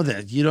don't know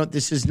that.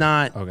 This is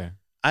not. Okay.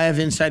 I have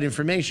inside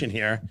information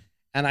here,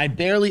 and I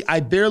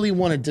barely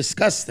want to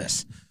discuss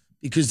this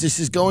because this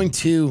is going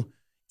to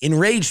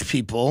enrage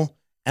people,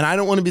 and I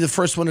don't want to be the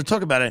first one to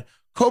talk about it.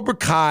 Cobra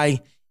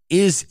Kai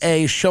is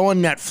a show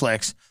on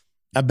Netflix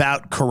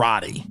about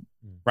karate,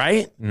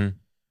 right?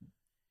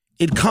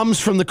 It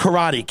comes from the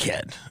Karate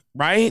Kid,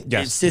 right?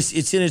 Yes.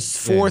 It's in its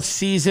fourth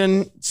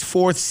season. It's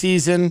fourth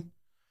season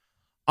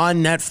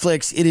on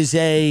Netflix. It is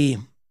a,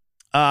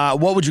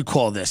 what would you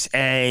call this?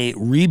 A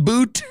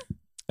reboot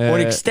or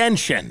an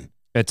extension?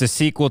 It's a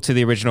sequel to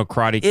the original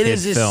Karate Kid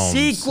films. It is a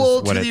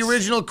sequel to the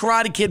original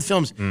Karate Kid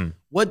films.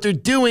 What they're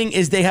doing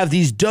is they have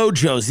these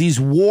dojos, these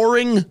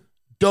warring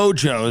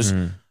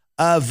dojos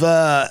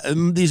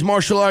of these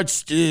martial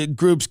arts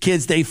groups,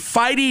 kids. They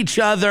fight each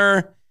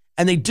other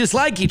and they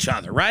dislike each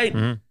other, right?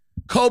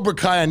 Cobra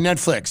Kai on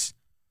Netflix.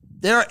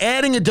 They're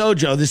adding a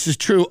dojo, this is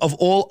true, of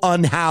all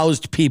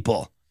unhoused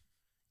people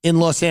in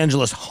Los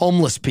Angeles,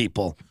 homeless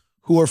people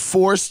who are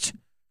forced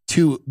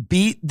to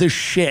beat the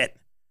shit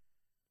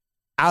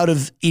out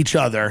of each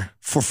other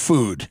for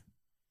food.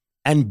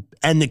 And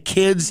the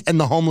kids and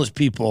the homeless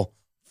people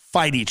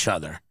fight each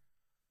other.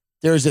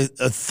 There's a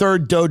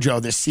third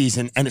dojo this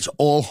season, and it's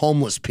all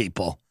homeless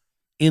people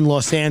in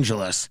Los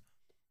Angeles.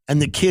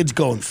 And the kids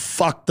go and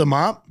fuck them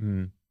up.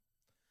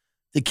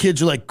 The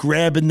kids are like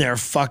grabbing their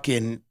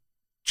fucking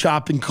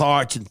chopping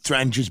carts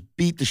and just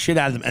beat the shit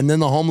out of them. And then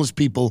the homeless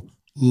people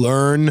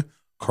learn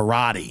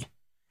karate.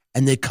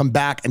 And they come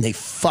back and they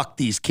fuck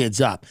these kids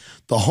up.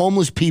 The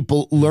homeless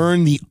people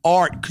learn the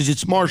art because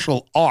it's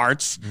martial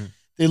arts.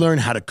 They learn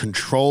how to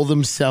control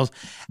themselves.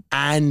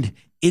 And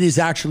it is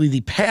actually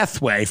the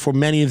pathway for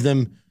many of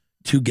them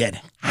to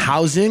get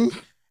housing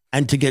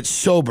and to get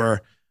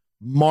sober,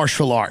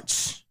 martial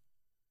arts.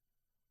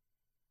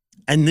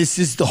 And this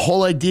is the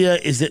whole idea,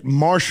 is that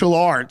martial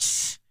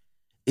arts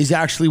is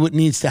actually what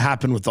needs to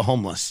happen with the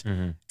homeless.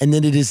 And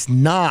that it is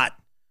not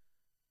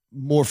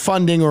more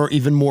funding or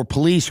even more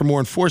police or more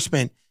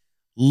enforcement.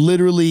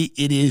 Literally,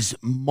 it is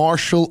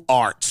martial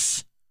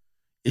arts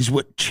is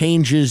what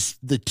changes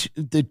the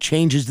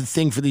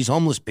thing for these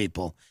homeless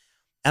people.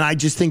 And I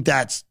just think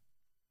that's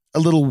a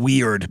little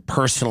weird,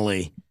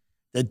 personally,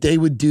 that they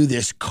would do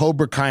this.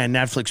 Cobra Kai on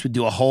Netflix would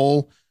do a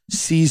whole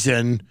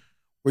season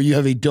where you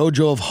have a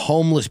dojo of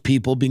homeless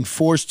people being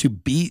forced to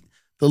beat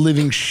the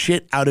living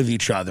shit out of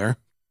each other.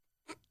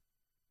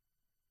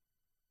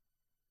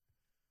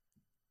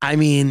 I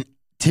mean,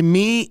 to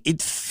me,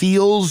 it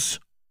feels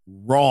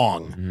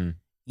wrong. Mm-hmm.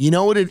 You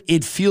know what?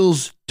 It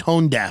feels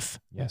tone deaf.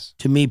 Yes.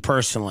 To me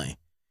personally.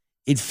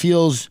 It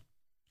feels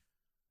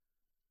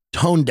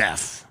tone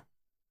deaf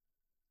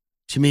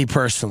to me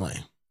personally.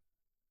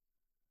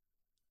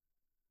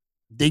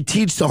 They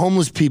teach the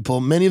homeless people,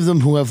 many of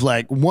them who have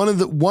like one of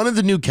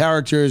the new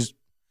characters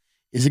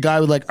is a guy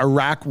with like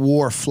Iraq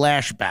War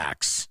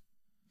flashbacks.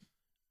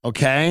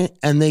 Okay?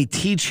 And they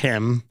teach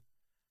him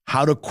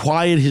how to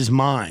quiet his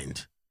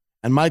mind.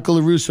 And Michael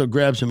LaRusso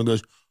grabs him and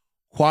goes,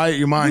 quiet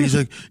your mind. He's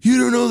like, you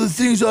don't know the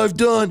things I've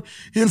done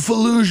in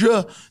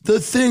Fallujah, the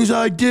things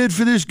I did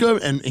for this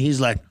government. And he's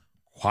like,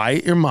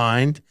 quiet your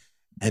mind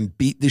and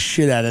beat the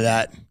shit out of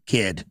that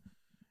kid.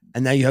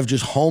 And now you have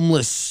just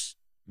homeless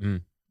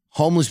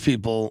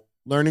people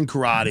learning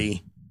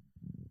karate,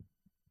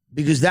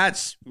 because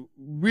that's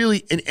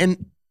really,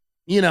 and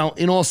you know,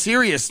 in all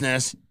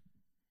seriousness,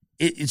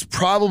 it's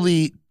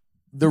probably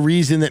the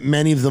reason that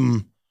many of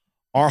them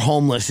are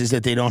homeless is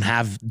that they don't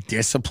have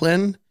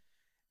discipline.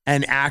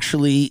 And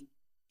actually,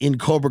 in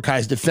Cobra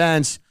Kai's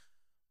defense,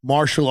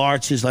 martial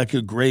arts is like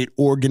a great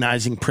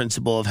organizing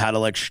principle of how to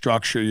like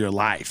structure your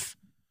life.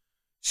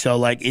 So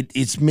like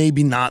it's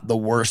maybe not the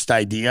worst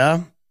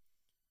idea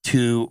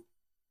to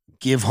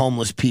give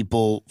homeless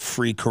people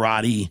free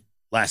karate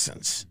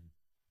lessons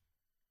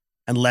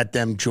and let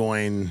them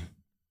join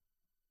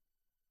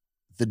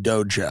the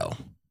dojo.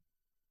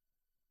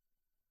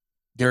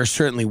 There are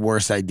certainly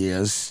worse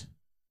ideas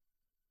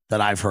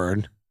that I've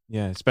heard.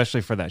 Yeah,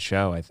 especially for that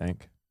show, I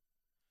think.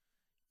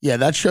 Yeah,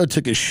 that show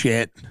took a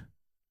shit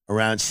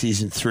around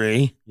season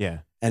 3. Yeah.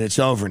 And it's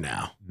over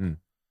now. Mm.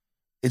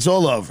 It's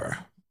all over.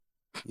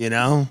 You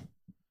know?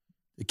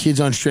 The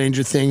kids on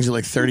Stranger Things are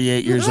like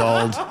 38 years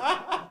old.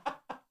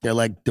 They're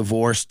like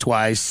divorced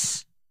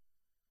twice.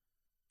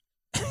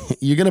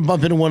 You're going to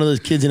bump into one of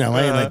those kids in LA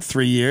in like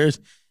 3 years.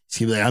 He's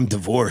going to be like, I'm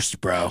divorced,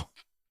 bro.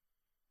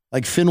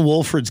 Like Finn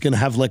Wolford's going to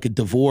have like a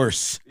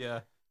divorce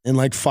in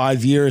like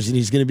 5 years. And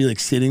he's going to be like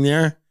sitting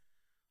there,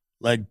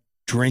 like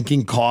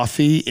drinking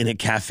coffee in a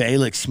cafe,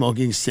 like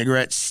smoking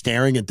cigarettes,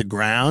 staring at the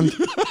ground.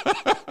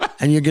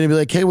 And you're going to be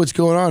like, hey, what's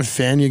going on,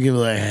 Finn? You're going to be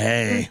like,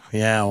 hey,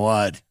 yeah,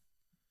 what?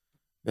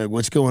 Like,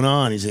 what's going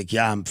on? He's like,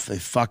 yeah, I'm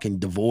fucking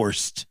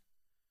divorced.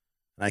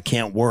 I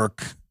can't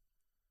work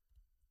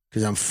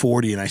because I'm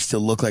 40 and I still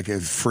look like a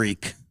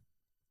freak.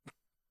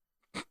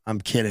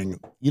 I'm kidding.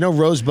 You know,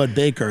 Rosebud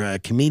Baker, a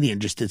comedian,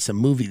 just did some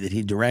movie that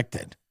he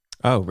directed.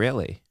 Oh,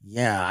 really?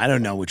 Yeah, I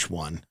don't know which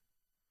one.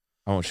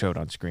 I won't show it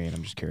on screen.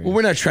 I'm just curious. Well,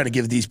 we're not trying to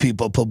give these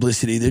people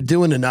publicity. They're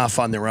doing enough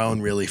on their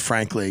own, really,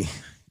 frankly.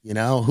 You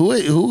know,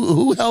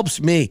 who helps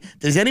me?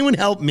 Does anyone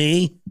help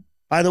me,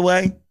 by the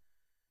way?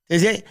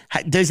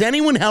 Does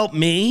anyone help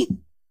me?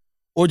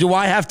 Or do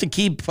I have to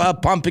keep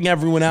pumping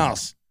everyone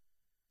else?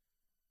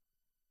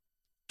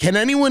 Can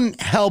anyone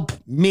help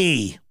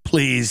me,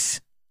 please?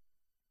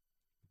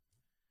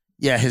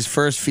 Yeah, his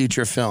first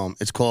feature film.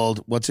 It's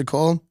called, what's it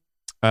called?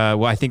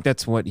 Well, I think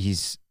that's what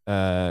he's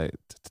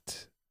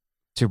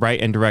to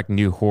write and direct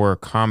new horror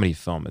comedy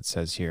film. It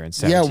says here in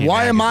 17 Yeah,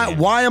 why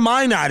magazine. am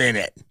I not in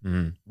it?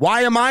 Mm.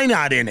 Why am I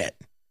not in it?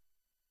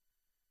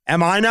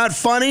 Am I not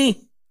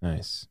funny?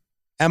 Nice.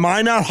 Am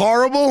I not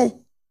horrible?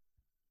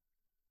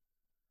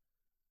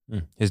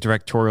 His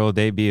directorial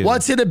debut.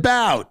 What's it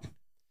about?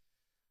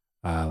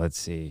 Let's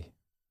see.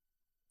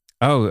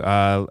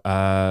 Oh,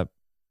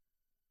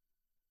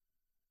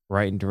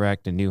 write and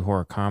direct a new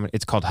horror comedy.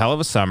 It's called Hell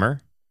of a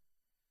Summer.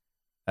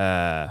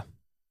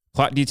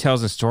 Plot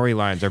details and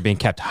storylines are being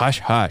kept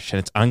hush-hush, and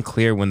it's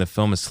unclear when the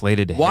film is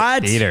slated to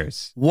hit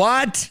theaters.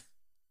 What?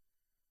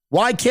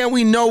 Why can't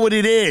we know what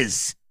it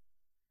is?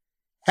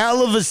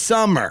 Hell of a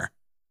Summer.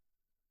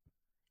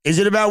 Is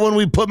it about when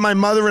we put my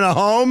mother in a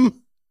home?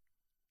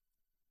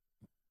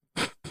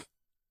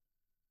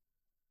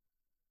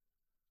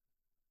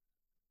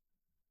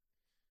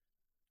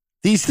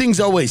 These things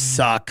always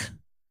suck.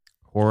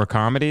 Horror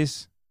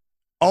comedies?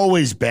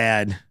 Always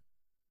bad.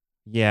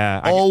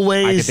 Yeah.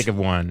 Always. I can think of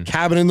one.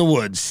 Cabin in the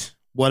Woods.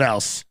 What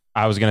else?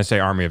 I was going to say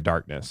Army of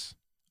Darkness.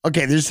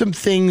 Okay, there's some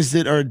things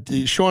that are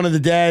Shaun of the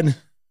Dead,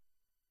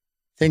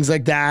 things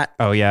like that.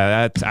 Oh,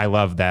 yeah. I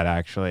love that,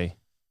 actually.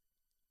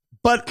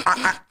 But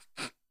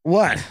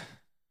what?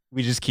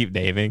 We just keep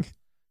naming.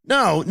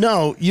 No,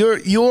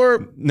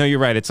 you're No, you're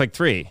right. It's like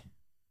 3.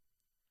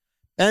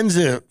 Ben's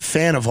a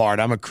fan of art.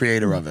 I'm a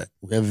creator of it.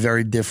 We have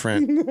very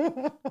different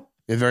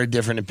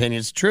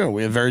opinions. It's true.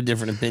 We have very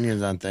different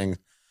opinions on things.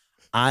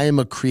 I am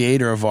a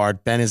creator of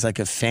art. Ben is like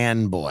a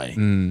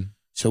fanboy.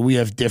 So we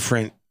have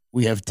different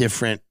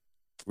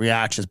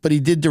reactions. But he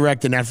did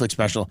direct a Netflix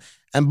special.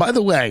 And by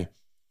the way,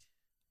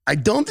 I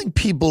don't think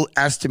people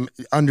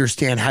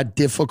understand how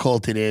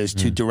difficult it is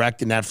to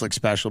direct a Netflix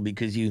special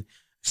because you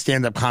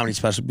stand-up comedy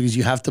special because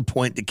you have to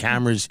point the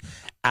cameras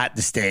at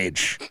the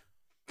stage.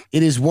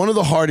 It is one of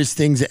the hardest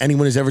things that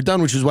anyone has ever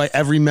done, which is why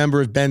every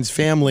member of Ben's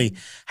family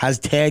has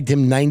tagged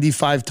him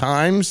 95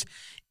 times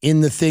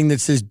in the thing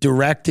that says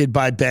directed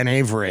by Ben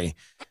Avery,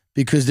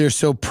 because they're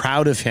so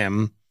proud of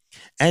him.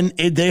 And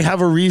they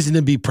have a reason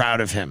to be proud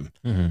of him,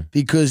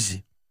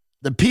 because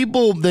the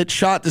people that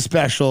shot the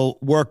special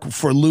work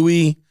for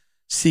Louis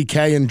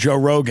C.K. and Joe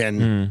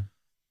Rogan,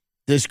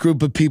 this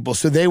group of people.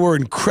 So they were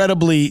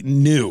incredibly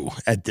new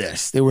at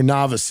this. They were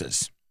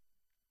novices.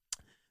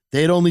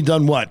 They had only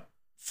done,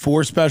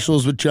 4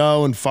 specials with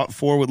Joe and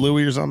 4 with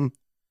Louis or something?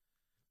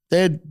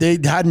 They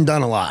hadn't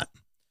done a lot.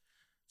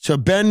 So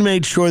Ben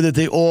made sure that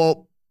they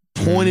all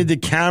pointed the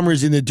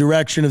cameras in the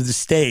direction of the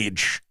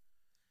stage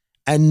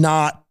and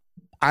not,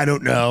 I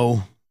don't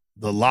know,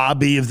 the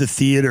lobby of the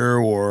theater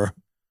or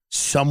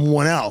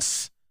someone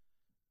else.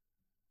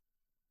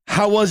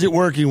 How was it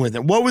working with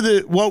them? What were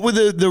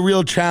the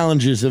real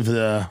challenges of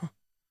the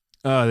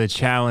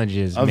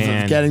challenges, of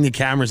man, getting the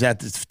cameras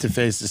to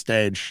face the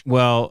stage?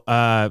 Well,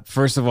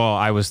 first of all,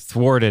 I was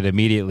thwarted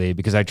immediately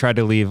because I tried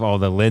to leave all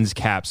the lens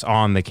caps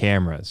on the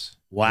cameras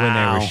when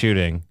they were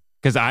shooting,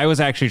 because I was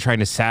actually trying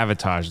to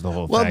sabotage the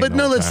whole thing. Well, but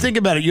no, let's think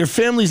about it. Your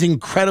family's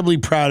incredibly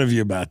proud of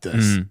you about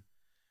this.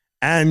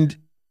 And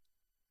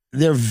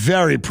they're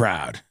very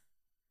proud.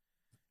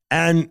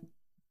 And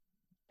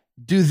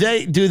do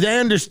they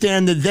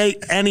understand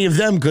that any of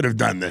them could have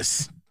done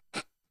this?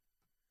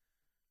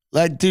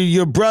 Like, do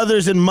your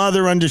brothers and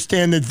mother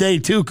understand that they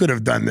too could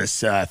have done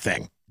this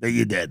thing that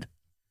you did?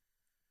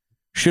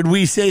 Should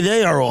we say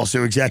they are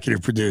also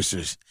executive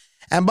producers?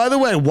 And by the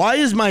way, why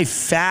is my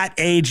fat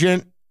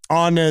agent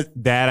on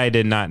that? I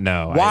did not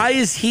know.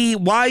 Why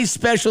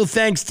special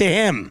thanks to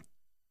him?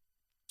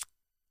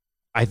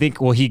 I think,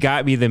 he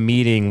got me the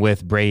meeting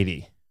with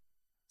Brady.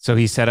 So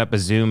he set up a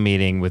Zoom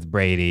meeting with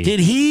Brady. Did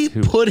he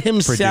put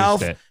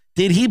himself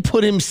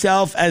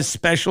as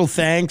special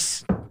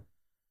thanks?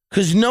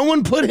 Because no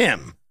one put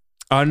him.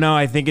 Oh, no,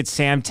 I think it's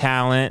Sam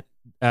Talent,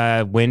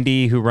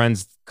 Wendy, who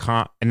runs,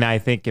 and I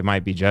think it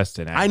might be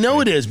Justin. Actually. I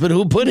know it is, but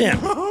who put him?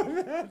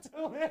 That's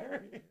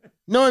hilarious.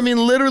 No, I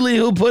mean, literally,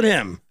 who put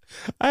him?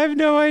 I have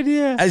no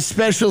idea. As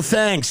special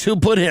thanks, who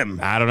put him?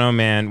 I don't know,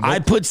 man. I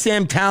put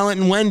Sam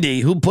Talent and Wendy.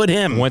 Who put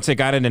him? Once it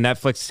got into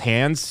Netflix's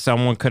hands,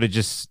 someone could have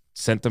just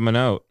sent them a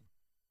note.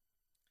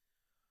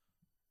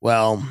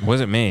 Well, it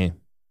wasn't me.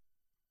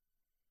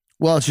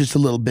 Well, it's just a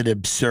little bit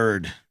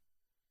absurd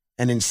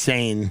and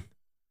insane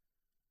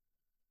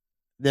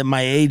that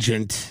my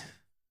agent,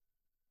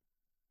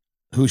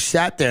 who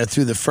sat there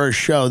through the first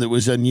show that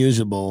was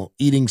unusable,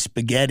 eating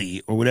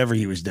spaghetti or whatever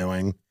he was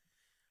doing,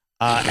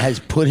 has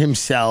put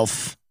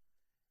himself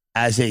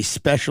as a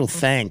special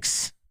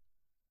thanks.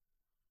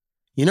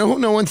 You know who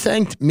no one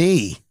thanked?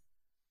 Me.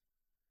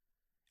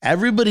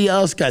 Everybody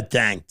else got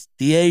thanked.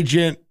 The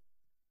agent,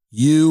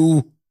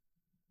 you.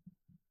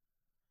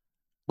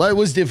 Well, it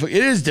was difficult.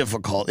 It is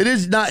difficult.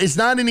 It's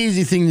not an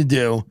easy thing to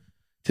do,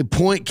 to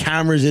point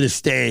cameras at a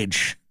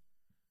stage.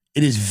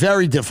 It is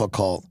very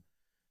difficult.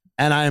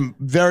 And I'm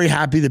very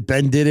happy that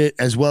Ben did it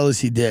as well as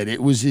he did.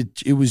 It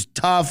was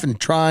tough and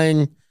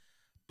trying,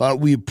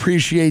 but we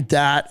appreciate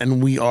that.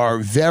 And we are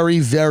very,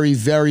 very,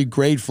 very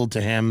grateful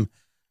to him.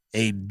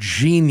 A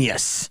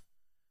genius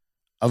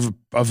of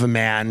a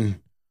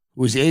man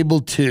who was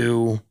able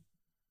to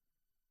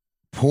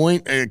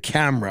point a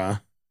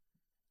camera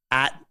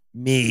at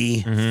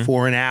me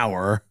for an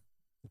hour.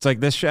 It's like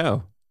this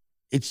show.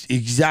 It's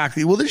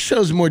exactly. Well, this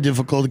show's more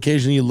difficult.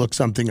 Occasionally you look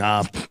something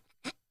up.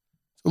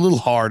 It's a little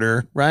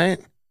harder, right?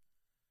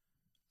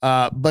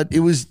 But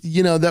it was,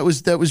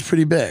 that was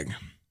pretty big.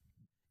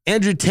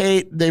 Andrew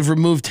Tate, they've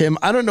removed him.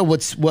 I don't know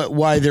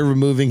why they're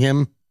removing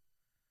him.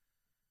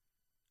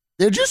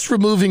 They're just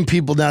removing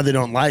people now they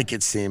don't like,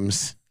 it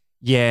seems.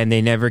 Yeah, and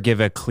they never give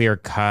a clear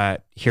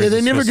cut.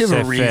 They never give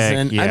a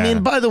reason. Yeah. I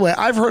mean, by the way,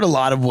 I've heard a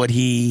lot of what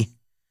he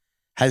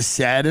has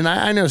said, and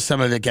I know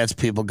some of it gets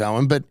people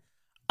going, but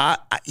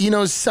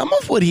some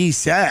of what he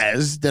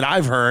says that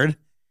I've heard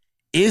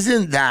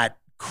isn't that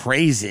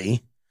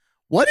crazy.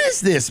 What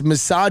is this?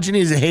 Misogyny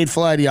is a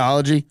hateful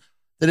ideology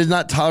that is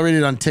not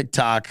tolerated on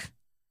TikTok.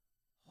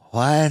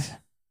 What?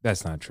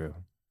 That's not true.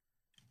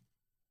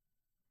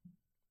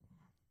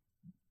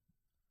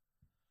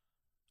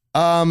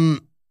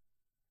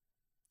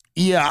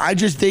 Yeah,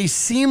 they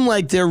seem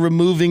like they're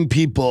removing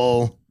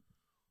people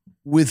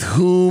with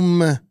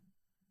whom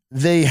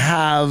they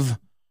have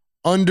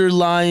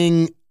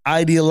underlying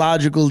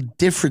ideological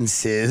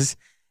differences,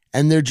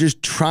 and they're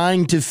just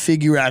trying to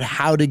figure out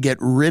how to get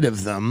rid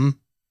of them.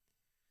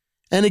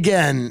 And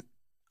again,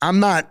 I'm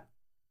not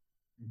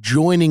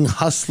joining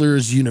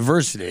Hustlers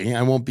University.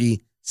 I won't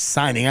be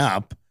signing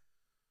up,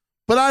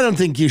 but I don't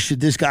think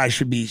this guy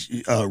should be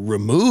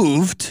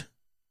removed.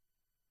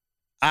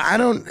 I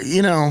don't,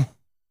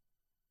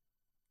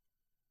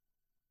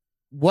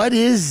 what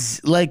is,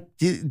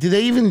 do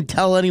they even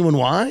tell anyone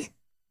why?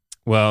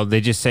 Well,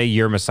 they just say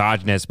you're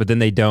misogynist, but then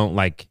they don't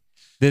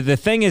the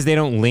thing is they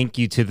don't link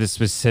you to the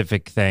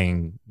specific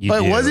thing you do.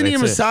 But wasn't he a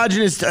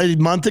misogynist a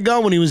month ago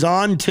when he was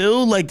on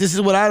too? This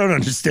is what I don't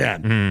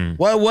understand.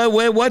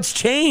 What's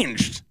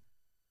changed?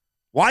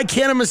 Why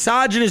can't a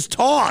misogynist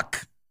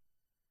talk?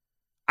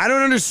 I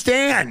don't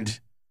understand.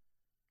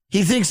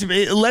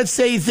 Let's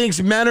say he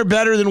thinks men are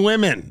better than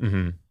women.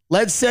 Mm-hmm.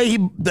 Let's say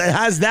he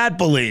has that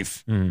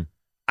belief. Mm-hmm.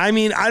 I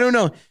mean, I don't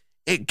know.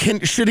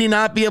 Should he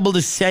not be able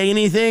to say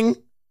anything?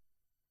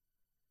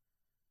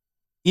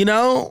 You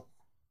know?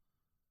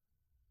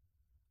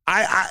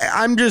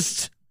 I'm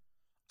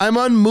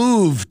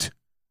unmoved.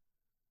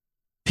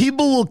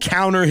 People will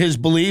counter his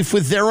belief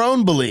with their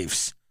own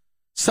beliefs.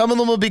 Some of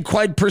them will be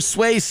quite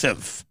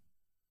persuasive.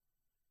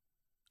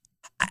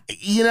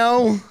 You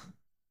know,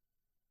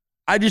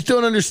 I just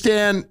don't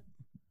understand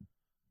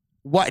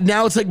what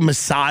now it's like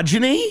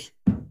misogyny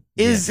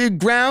is it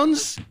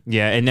grounds?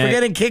 Yeah, and for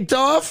getting kicked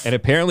off? And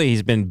apparently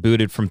he's been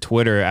booted from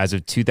Twitter as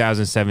of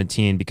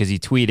 2017 because he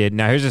tweeted.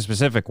 Now here's a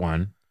specific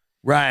one.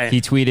 Right.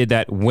 He tweeted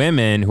that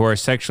women who are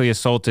sexually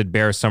assaulted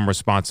bear some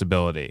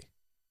responsibility.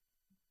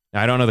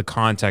 Now, I don't know the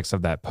context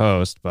of that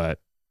post, or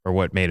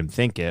what made him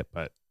think it,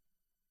 but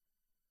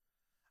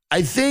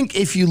I think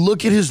if you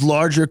look at his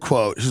larger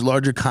quote, his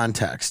larger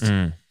context,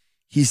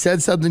 he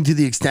said something to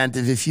the extent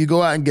of if you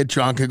go out and get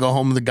drunk and go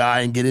home with a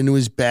guy and get into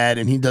his bed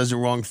and he does the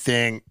wrong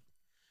thing,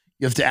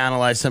 you have to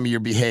analyze some of your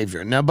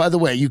behavior. Now, by the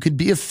way, you could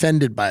be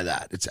offended by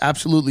that. It's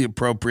absolutely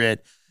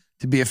appropriate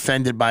to be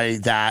offended by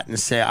that and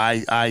say,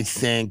 I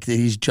think that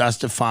he's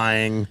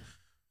justifying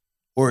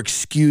or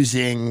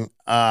excusing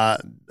rape.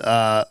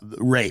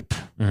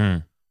 Mm-hmm.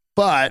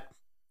 But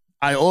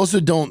I also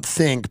don't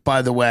think,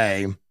 by the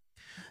way,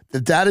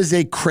 that is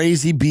a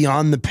crazy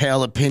beyond the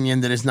pale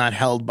opinion that is not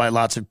held by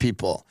lots of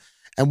people.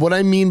 And what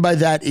I mean by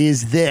that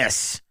is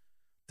this.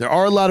 There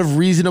are a lot of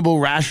reasonable,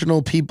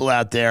 rational people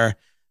out there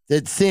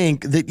that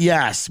think that,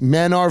 yes,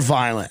 men are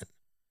violent.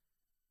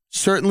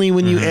 Certainly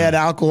when you add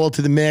alcohol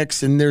to the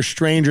mix and they're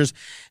strangers,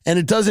 and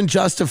it doesn't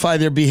justify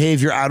their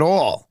behavior at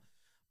all.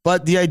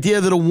 But the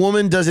idea that a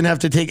woman doesn't have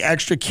to take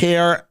extra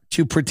care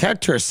to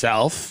protect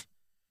herself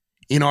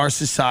in our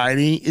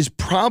society is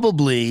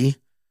probably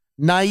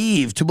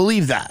naive to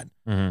believe that.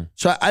 Mm-hmm.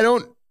 So I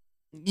don't,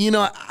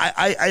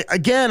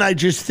 I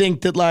just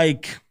think that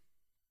like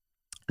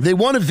they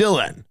want a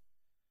villain.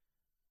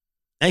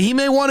 And he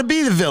may want to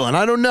be the villain.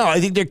 I don't know. I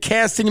think they're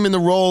casting him in the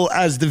role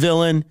as the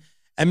villain.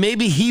 And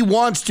maybe he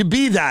wants to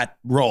be that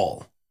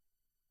role.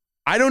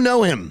 I don't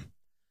know him.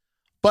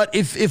 But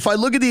if I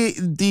look at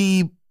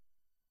the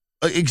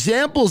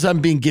examples I'm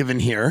being given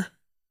here,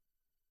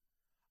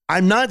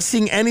 I'm not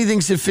seeing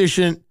anything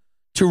sufficient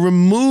to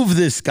remove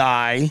this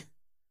guy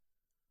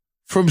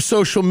from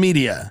social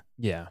media.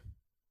 Yeah.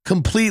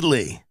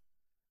 Completely.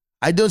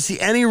 I don't see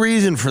any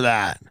reason for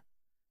that.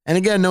 And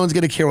again, no one's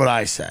going to care what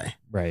I say.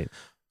 Right.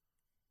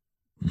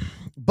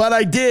 But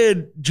I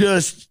did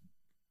just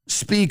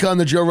speak on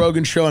the Joe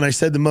Rogan show, and I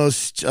said the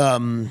most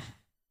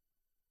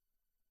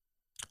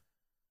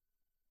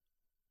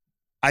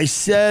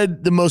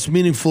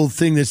meaningful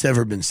thing that's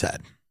ever been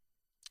said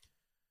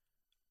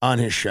on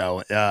his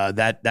show.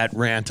 That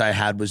rant I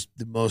had was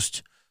the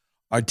most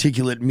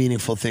articulate,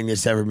 meaningful thing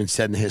that's ever been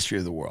said in the history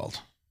of the world.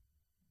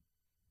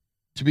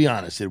 To be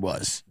honest, it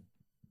was.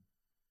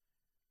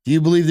 Do you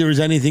believe there was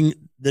anything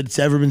that's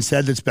ever been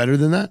said that's better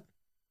than that?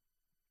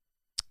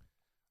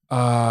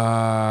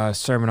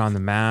 Sermon on the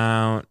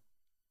Mount.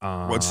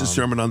 What's the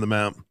Sermon on the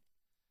Mount?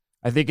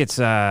 I think it's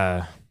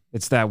that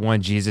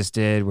one Jesus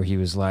did where he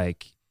was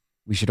like,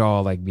 we should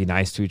all like be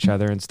nice to each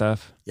other and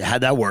stuff. Yeah,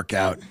 how'd that work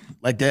out?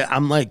 Like that,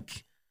 I'm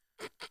like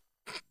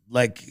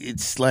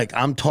it's like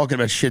I'm talking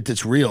about shit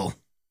that's real.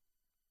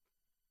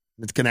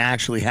 It's gonna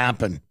actually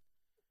happen.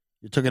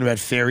 You're talking about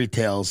fairy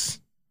tales.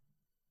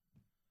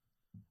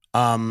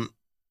 Yeah,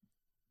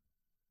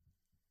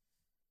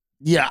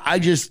 I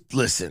just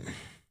listen.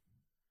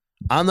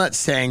 I'm not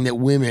saying that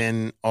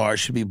women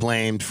should be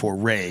blamed for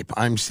rape.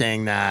 I'm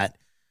saying that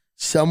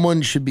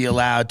someone should be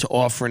allowed to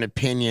offer an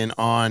opinion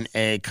on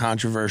a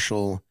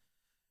controversial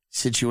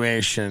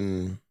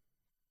situation.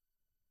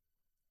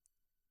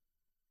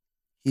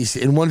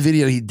 In one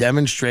video, he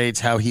demonstrates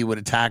how he would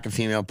attack a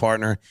female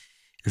partner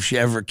if she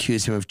ever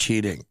accused him of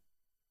cheating.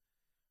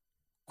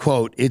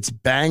 Quote, it's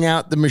bang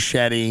out the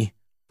machete,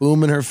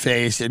 boom in her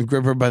face, and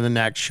grip her by the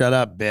neck. Shut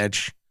up,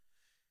 bitch.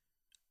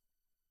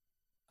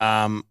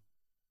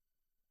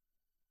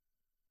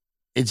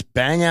 It's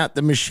bang out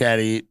the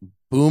machete,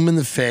 boom in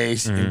the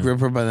face, and grip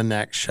her by the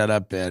neck. Shut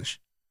up, bitch.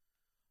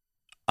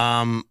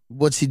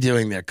 What's he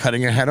doing there?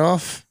 Cutting her head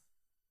off?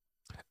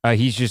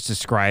 He's just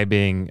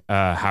describing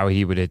how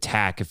he would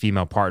attack a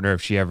female partner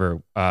if she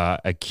ever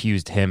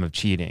accused him of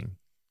cheating.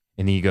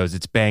 And he goes,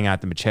 it's bang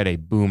out the machete,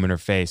 boom in her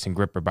face, and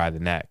grip her by the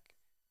neck.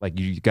 Like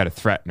you got to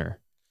threaten her.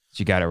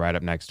 So you got it right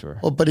up next to her.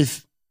 Well, but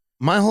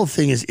my whole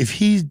thing is if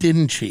he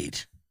didn't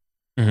cheat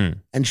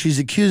and she's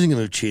accusing him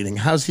of cheating,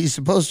 how's he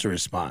supposed to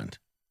respond?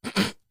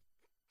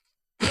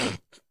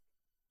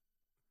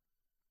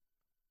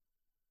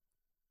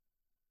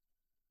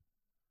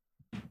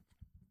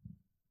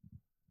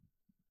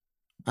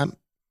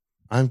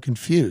 I'm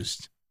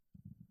confused.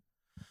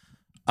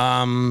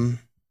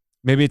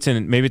 Maybe it's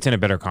in a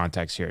better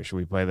context here. Should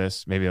we play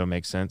this? Maybe it'll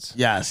make sense.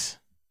 Yes.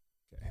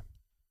 Okay.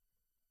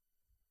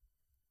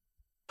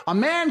 A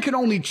man can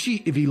only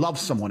cheat if he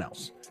loves someone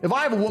else. If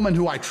I have a woman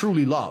who I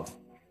truly love,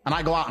 and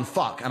I go out and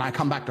fuck, and I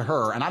come back to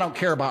her, and I don't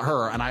care about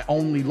her, and I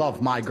only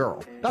love my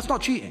girl, that's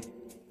not cheating.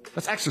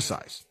 That's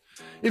exercise.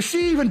 If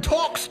she even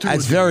talks to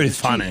That's very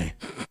funny.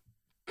 Cheating.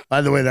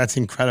 By the way, that's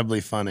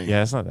incredibly funny.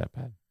 Yeah, it's not that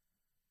bad.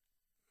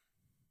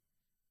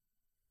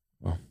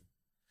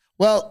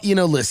 Well, you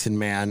know, listen,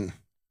 man.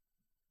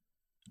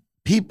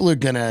 People are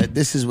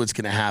this is what's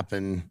gonna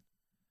happen.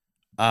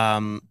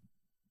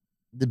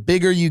 The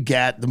bigger you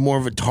get, the more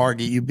of a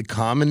target you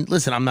become. And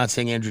listen, I'm not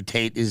saying Andrew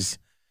Tate is,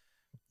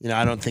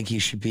 I don't think he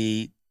should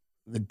be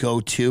the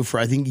go-to for,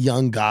 I think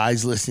young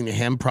guys listening to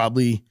him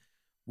probably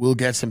will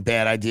get some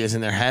bad ideas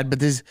in their head. But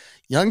there's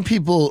young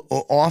people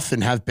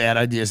often have bad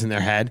ideas in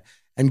their head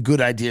and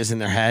good ideas in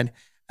their head,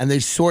 and they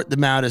sort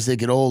them out as they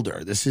get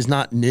older. This is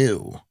not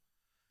new.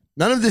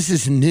 None of this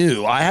is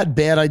new. I had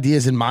bad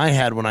ideas in my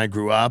head when I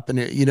grew up, and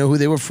you know who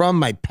they were from?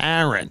 My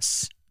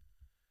parents.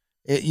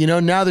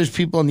 Now there's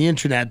people on the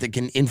internet that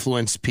can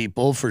influence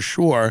people for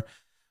sure,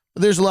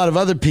 but there's a lot of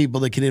other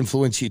people that can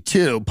influence you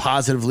too,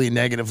 positively,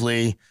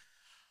 negatively.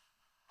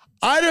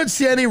 I don't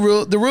see any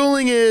rule. The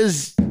ruling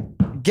is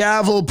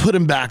gavel, put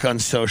him back on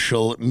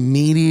social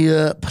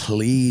media,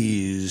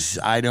 please.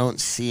 I don't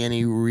see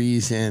any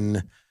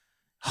reason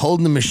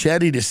holding a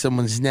machete to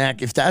someone's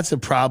neck. If that's a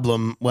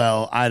problem,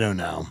 well, I don't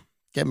know.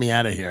 Get me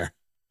out of here.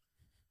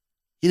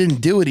 He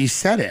didn't do it. He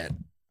said it.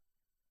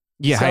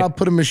 Yeah, so I'll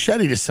put a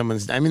machete to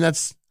someone's. I mean,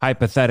 that's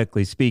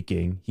hypothetically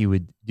speaking, he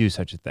would do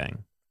such a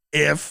thing.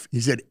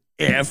 He said,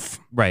 if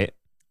right,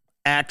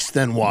 X,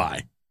 then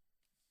Y.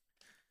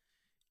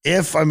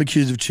 If I'm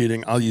accused of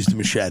cheating, I'll use the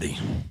machete.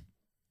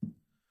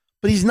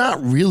 But he's not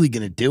really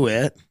going to do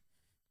it.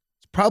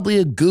 It's probably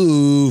a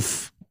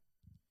goof.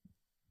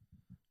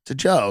 It's a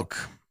joke.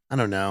 I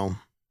don't know.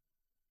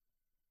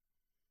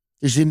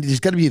 There's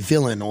got to be a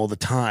villain all the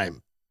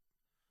time.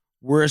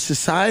 We're a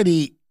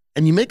society.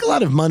 And you make a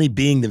lot of money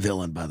being the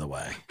villain, by the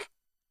way.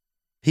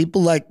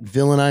 People like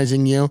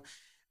villainizing you.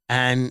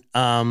 And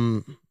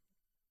around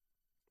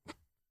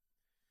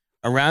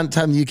the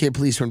time the UK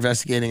police were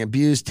investigating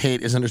abuse,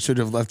 Tate is understood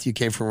to have left the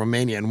UK for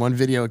Romania. In one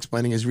video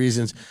explaining his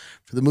reasons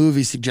for the move,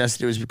 he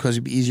suggested it was because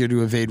it'd be easier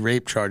to evade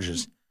rape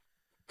charges.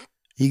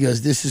 He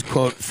goes, this is,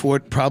 quote,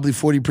 probably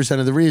 40%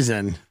 of the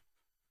reason.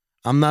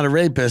 I'm not a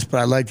rapist, but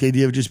I like the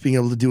idea of just being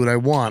able to do what I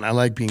want. I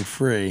like being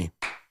free.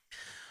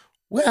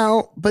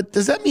 Well, but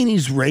does that mean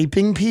he's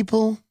raping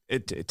people?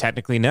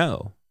 Technically,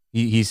 no.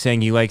 He's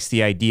saying he likes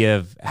the idea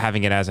of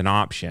having it as an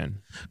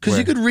option. Because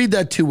you could read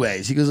that two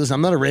ways. He goes, listen,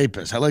 I'm not a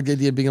rapist. I like the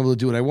idea of being able to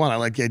do what I want. I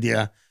like the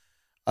idea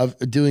of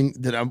doing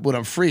that when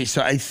I'm free.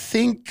 So I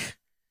think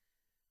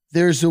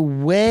there's a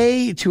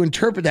way to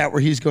interpret that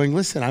where he's going,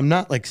 listen, I'm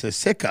not like a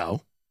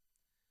sicko.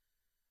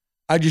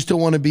 I just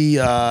don't want to be,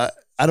 I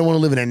don't want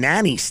to live in a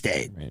nanny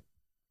state. Right.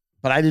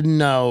 But I didn't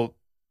know,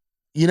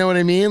 you know what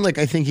I mean? Like,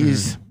 I think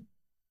he's...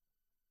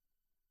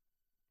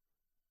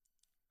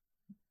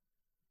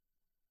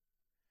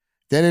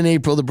 Then in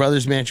April, the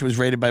brothers' mansion was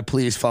raided by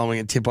police following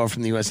a tip-off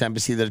from the U.S.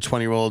 Embassy that a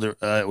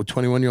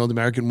 21-year-old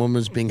American woman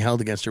was being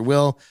held against her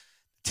will.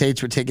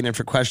 Tates were taken in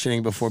for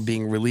questioning before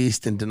being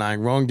released and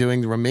denying wrongdoing.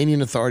 The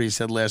Romanian authorities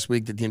said last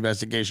week that the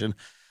investigation,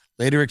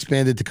 later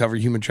expanded to cover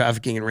human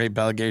trafficking and rape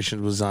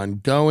allegations, was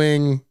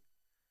ongoing.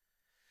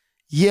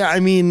 Yeah, I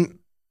mean,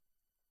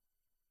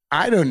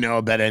 I don't know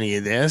about any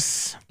of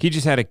this. He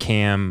just had a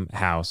cam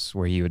house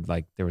where he would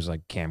there was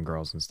cam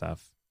girls and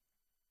stuff.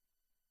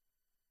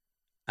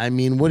 I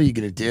mean, what are you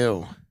going to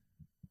do?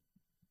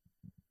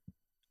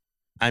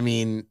 I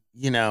mean,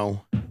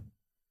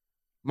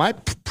 my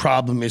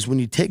problem is when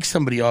you take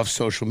somebody off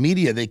social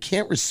media, they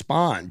can't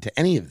respond to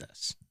any of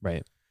this.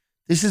 Right.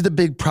 This is the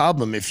big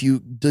problem. If you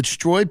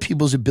destroy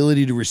people's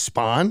ability to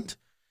respond,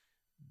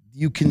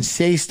 you can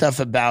say stuff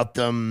about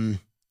them.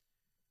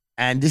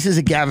 And this is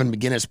a Gavin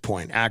McGinnis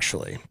point,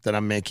 actually, that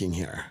I'm making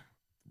here.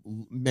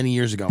 Many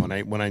years ago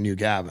when I knew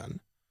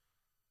Gavin,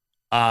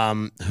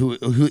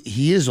 who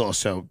he is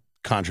also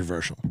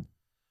controversial.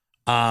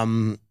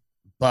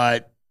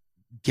 But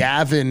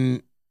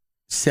Gavin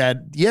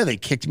said, yeah, they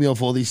kicked me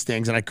off all these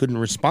things and I couldn't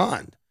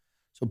respond.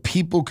 So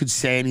people could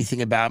say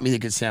anything about me. They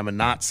could say I'm a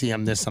Nazi,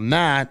 I'm this, I'm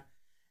that.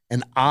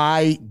 And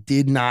I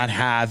did not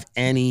have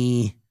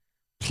any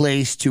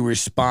place to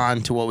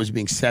respond to what was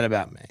being said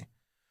about me.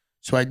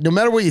 So no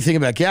matter what you think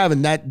about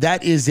Gavin,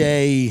 that is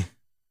a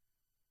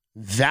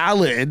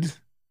valid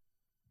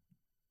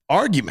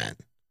argument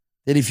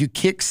that if you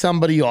kick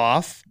somebody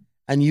off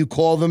and you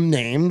call them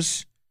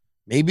names,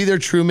 maybe they're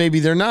true, maybe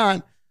they're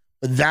not,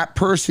 but that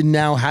person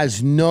now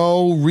has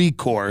no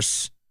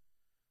recourse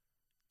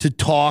to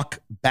talk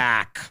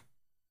back.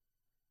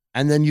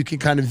 And then you can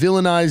kind of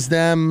villainize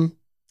them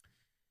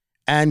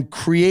and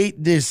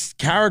create this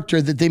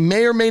character that they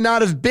may or may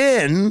not have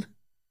been.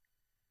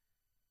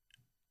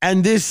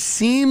 And this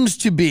seems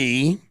to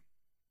be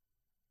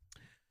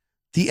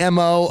the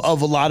MO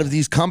of a lot of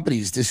these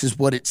companies. This is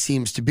what it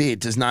seems to be. It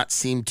does not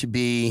seem to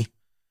be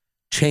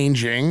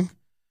changing.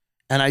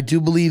 And I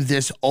do believe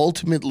this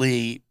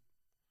ultimately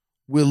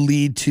will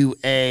lead to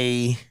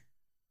a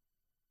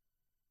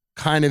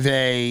kind of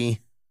a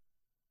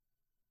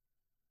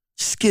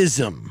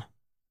schism.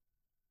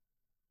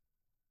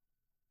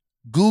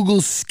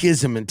 Google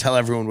schism and tell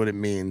everyone what it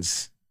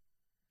means.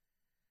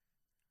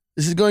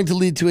 This is going to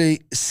lead to a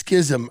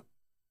schism.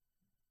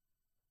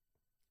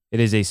 It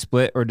is a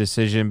split or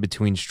decision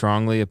between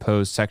strongly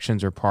opposed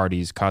sections or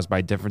parties caused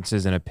by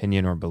differences in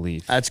opinion or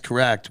belief. That's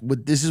correct.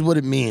 This is what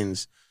it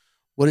means.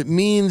 What it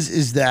means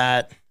is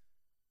that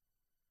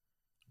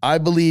I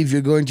believe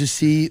you're going to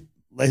see,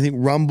 I think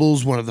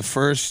Rumble's one of the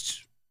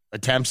first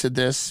attempts at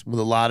this with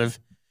a lot of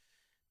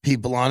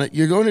people on it.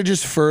 You're going to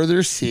just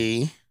further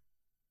see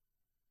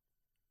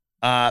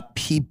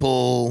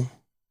people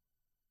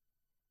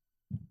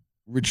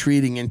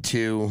retreating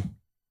into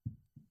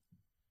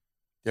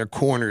their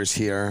corners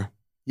here.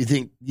 You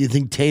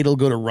think Tate will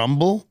go to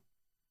Rumble?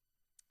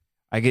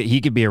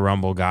 He could be a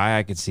Rumble guy.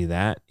 I could see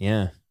that.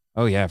 Yeah.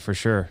 Oh yeah, for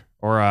sure.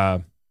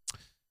 Or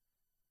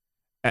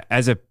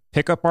as a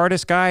pickup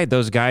artist guy,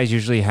 those guys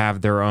usually have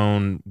their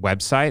own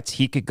websites.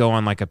 He could go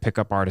on like a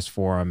pickup artist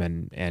forum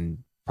and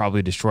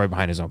probably destroy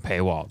behind his own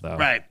paywall though.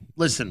 Right.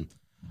 Listen,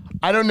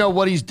 I don't know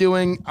what he's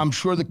doing. I'm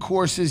sure the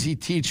courses he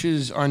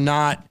teaches are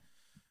not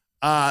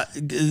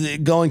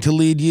going to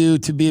lead you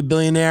to be a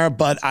billionaire.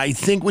 But I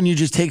think when you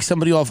just take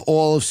somebody off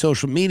all of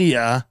social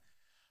media,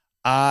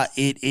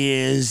 it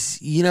is,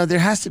 there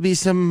has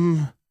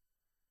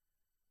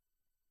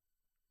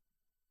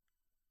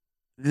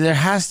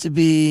to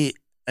be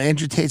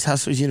Andrew Tate's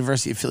Hustlers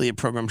University affiliate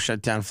program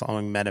shut down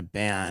following Meta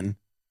ban.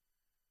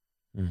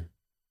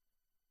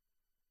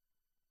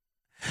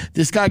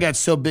 This guy got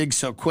so big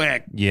so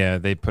quick. Yeah,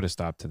 they put a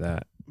stop to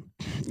that.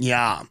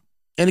 Yeah.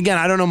 And again,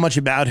 I don't know much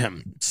about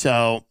him.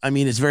 So, I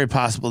mean, it's very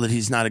possible that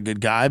he's not a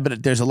good guy,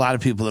 but there's a lot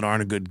of people that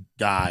aren't a good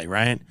guy,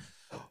 right?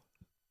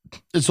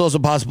 It's also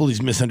possible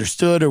he's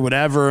misunderstood or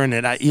whatever. And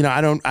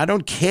I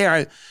don't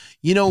care.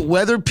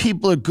 Whether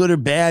people are good or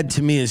bad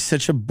to me is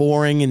such a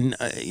boring, and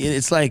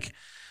it's like,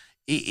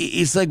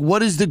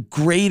 what is the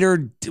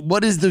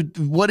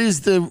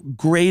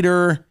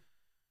greater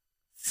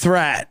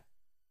threat?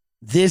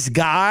 This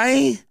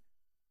guy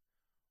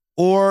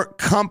or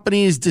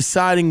companies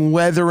deciding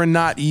whether or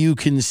not you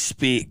can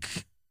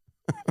speak?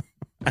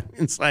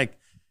 It's like,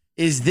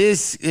 is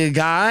this a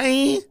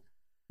guy,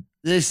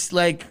 this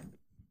like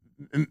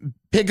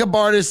pickup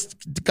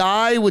artist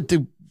guy with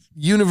the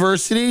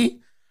university,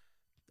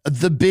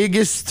 the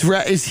biggest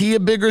threat? Is he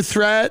a bigger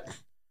threat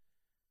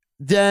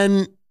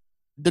than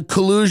the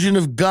collusion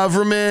of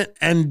government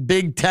and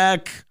big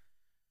tech?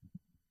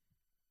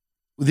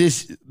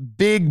 This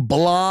big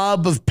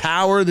blob of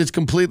power that's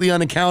completely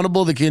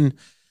unaccountable that can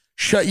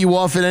shut you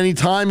off at any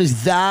time.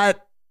 Is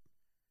that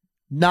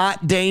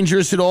not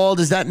dangerous at all?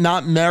 Does that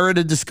not merit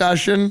a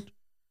discussion?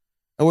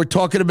 And we're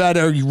talking about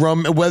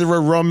whether a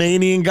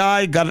Romanian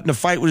guy got in a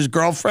fight with his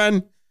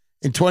girlfriend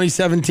in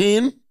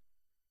 2017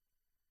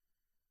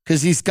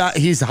 because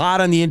he's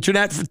hot on the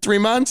internet for 3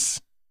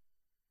 months.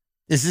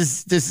 This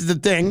is the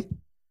thing.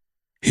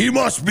 He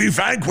must be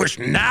vanquished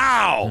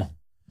now.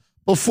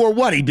 Before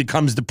what? He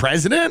becomes the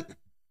president?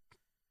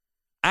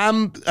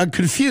 I'm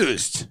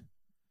confused.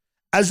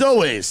 As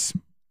always,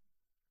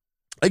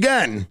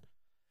 again,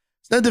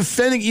 it's not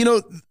defending,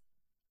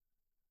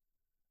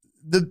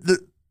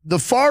 the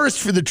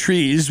forest for the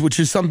trees, which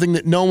is something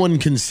that no one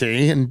can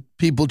see and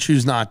people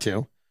choose not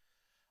to.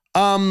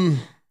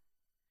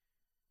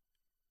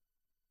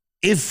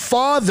 If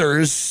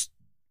fathers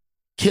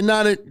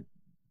cannot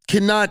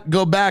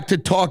go back to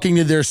talking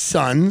to their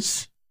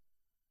sons,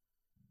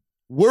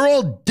 we're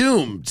all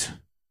doomed.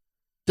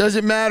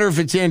 Doesn't matter if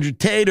it's Andrew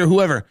Tate or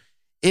whoever.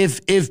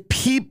 If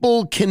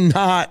people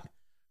cannot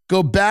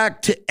go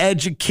back to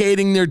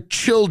educating their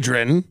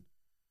children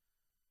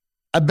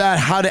about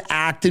how to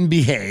act and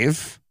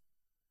behave,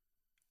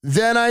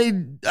 then I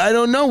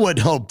don't know what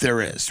hope there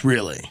is,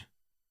 really.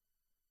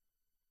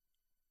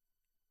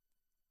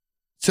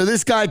 So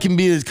this guy can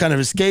be this kind of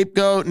a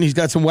scapegoat, and he's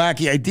got some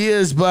wacky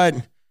ideas, but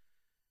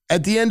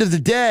at the end of the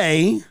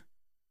day,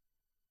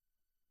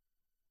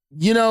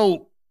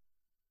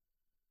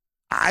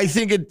 I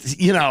think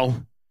you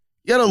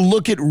got to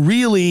look at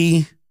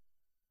really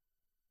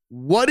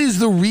what is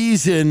the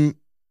reason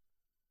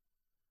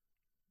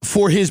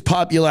for his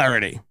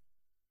popularity?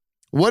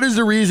 What is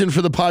the reason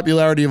for the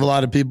popularity of a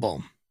lot of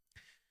people?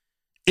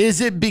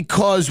 Is it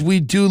because we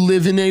do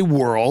live in a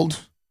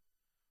world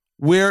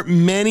where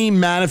many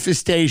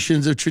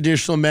manifestations of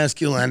traditional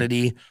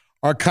masculinity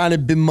are kind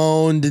of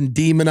bemoaned and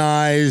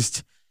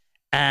demonized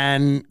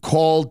and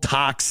called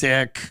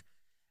toxic,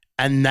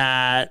 and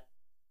that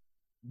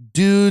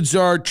dudes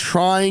are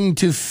trying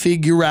to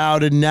figure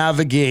out and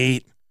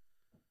navigate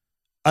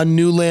a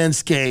new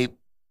landscape?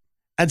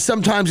 And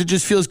sometimes it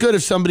just feels good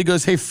if somebody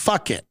goes, hey,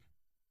 fuck it.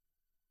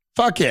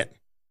 Fuck it.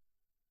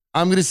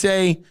 I'm going to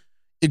say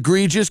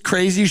egregious,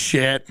 crazy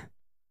shit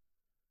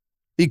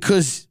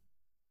because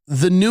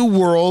the new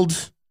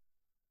world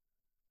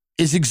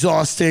is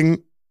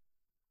exhausting,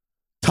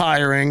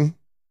 tiring,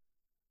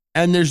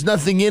 and there's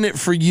nothing in it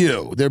for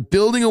you. They're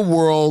building a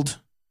world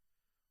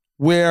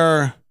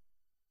where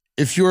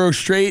if you're a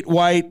straight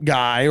white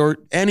guy or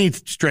any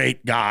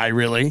straight guy,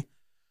 really,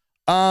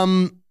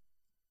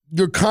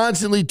 you're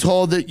constantly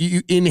told that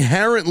you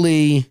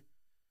inherently,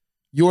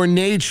 your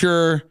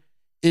nature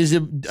is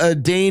a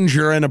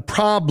danger and a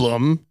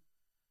problem.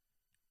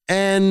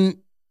 And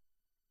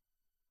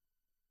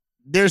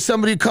there's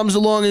somebody who comes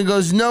along and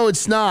goes, no,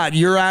 it's not.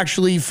 You're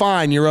actually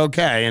fine. You're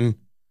okay. And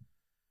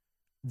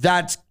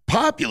that's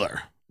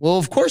popular. Well,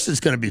 of course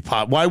it's going to be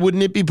popular. Why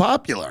wouldn't it be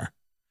popular?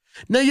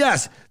 Now,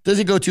 yes, does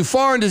he go too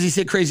far and does he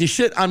say crazy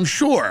shit? I'm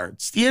sure.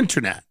 It's the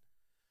internet.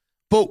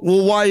 But,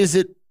 well, why is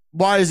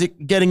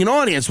it getting an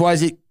audience? Why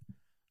is it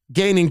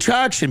gaining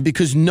traction?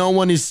 Because no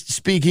one is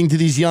speaking to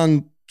these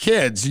young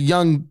kids,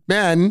 young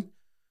men,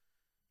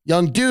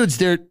 young dudes.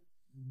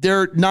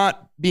 They're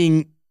not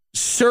being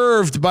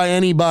served by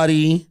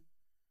anybody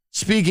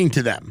speaking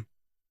to them.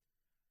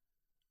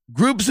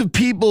 Groups of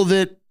people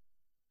that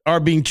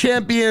are being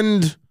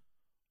championed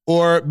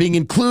or being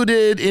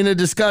included in a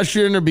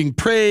discussion or being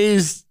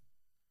praised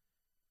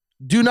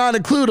do not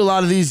include a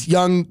lot of these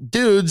young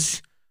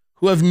dudes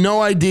who have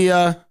no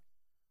idea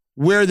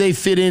where they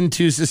fit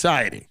into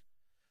society.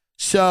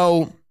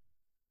 So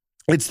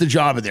it's the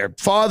job of their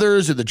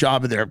fathers or the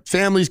job of their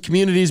families,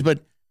 communities,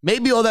 but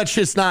maybe all that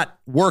shit's not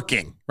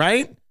working,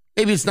 right?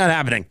 Maybe it's not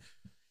happening.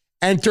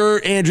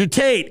 Enter Andrew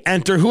Tate,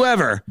 enter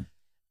whoever.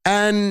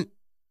 And,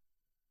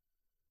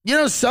 you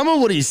know, some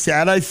of what he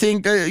said, I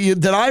think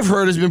that I've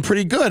heard has been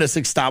pretty good. It's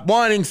like, stop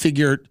whining,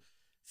 figure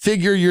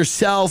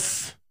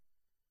yourself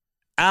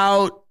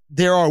out.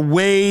 There are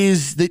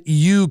ways that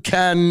you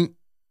can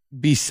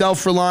be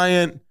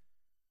self-reliant,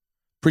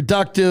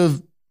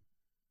 productive.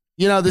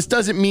 You know, this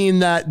doesn't mean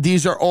that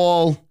these are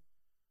all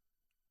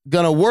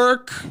going to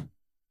work,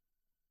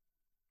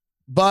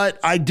 but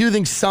I do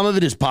think some of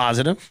it is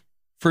positive,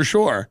 for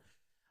sure.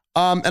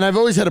 And I've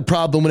always had a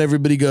problem when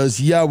everybody goes,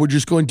 yeah, we're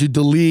just going to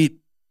delete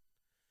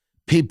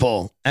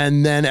people.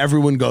 And then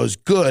everyone goes,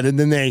 good. And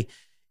then they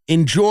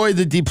enjoy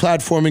the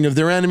deplatforming of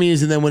their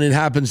enemies. And then when it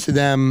happens to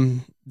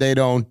them, they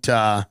don't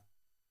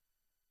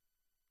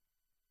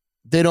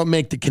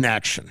make the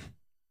connection.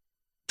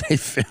 They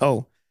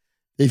fail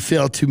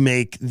to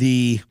make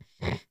the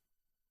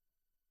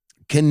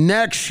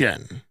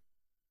connection.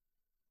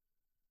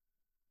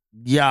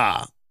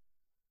 Yeah.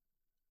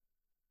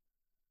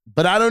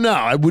 But I don't know.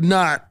 I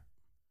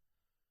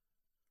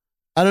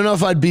don't know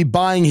if I'd be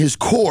buying his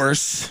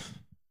course.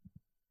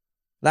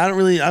 I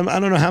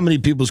don't know how many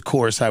people's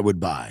course I would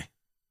buy.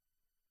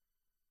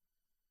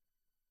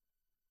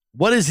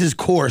 What is his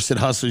course at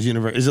Hustlers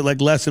University? Is it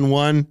like lesson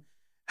 1,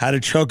 how to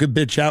choke a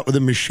bitch out with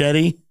a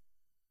machete?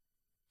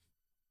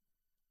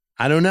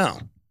 I don't know.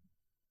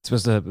 It's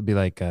supposed to be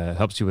like,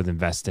 helps you with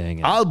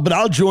investing. But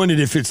I'll join it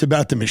if it's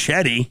about the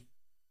machete.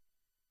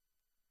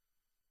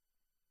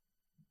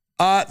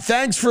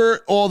 Thanks for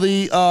all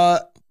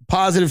the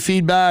positive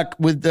feedback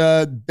with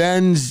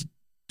Ben's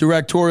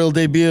directorial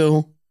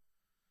debut.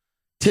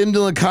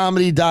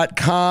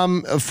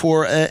 TimDillonComedy.com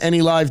for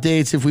any live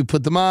dates if we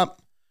put them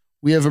up.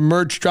 We have a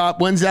merch drop.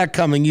 When's that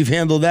coming? You've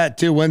handled that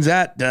too. When's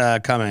that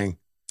coming?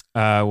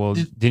 Well,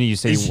 didn't you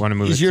say you want to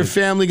move? Is your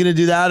family going to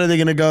do that? Or are they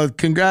going to go,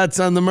 congrats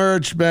on the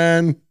merch,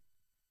 Ben?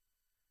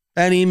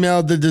 Ben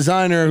emailed the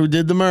designer who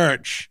did the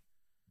merch.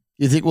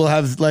 You think we'll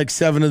have like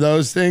 7 of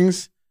those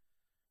things?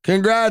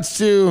 Congrats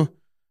to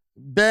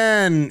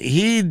Ben.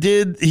 He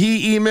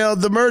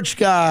emailed the merch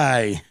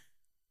guy.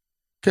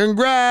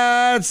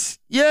 Congrats.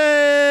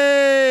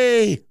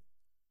 Yay.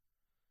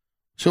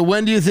 So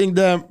when do you think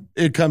that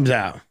it comes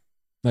out?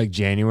 Like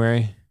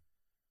January?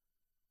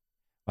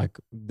 Like,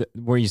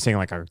 were you saying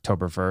like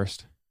October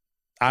 1st?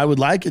 I would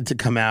like it to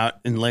come out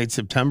in late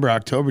September,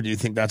 October. Do you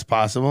think that's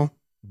possible?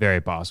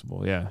 Very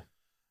possible, yeah.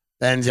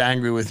 Ben's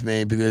angry with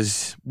me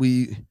because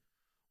we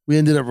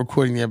ended up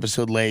recording the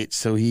episode late,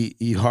 so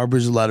he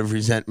harbors a lot of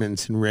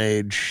resentments and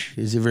rage.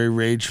 He's a very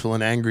rageful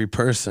and angry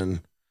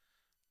person,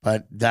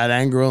 but that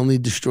anger only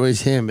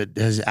destroys him. It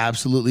has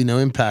absolutely no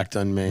impact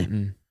on me.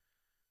 Mm-mm.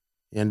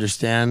 You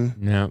understand?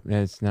 No,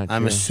 that's not true.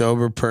 I'm a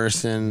sober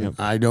person. Yep.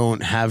 I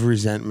don't have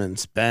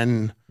resentments.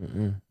 Ben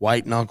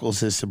white knuckles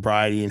his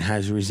sobriety and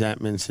has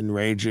resentments and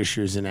rage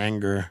issues and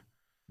anger,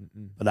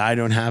 but I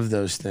don't have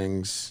those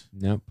things.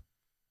 Nope.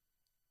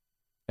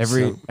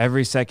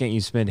 Every second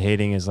you spend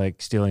hating is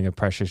like stealing a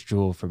precious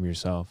jewel from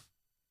yourself.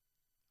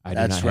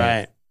 That's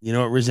right. You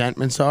know what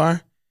resentments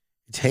are?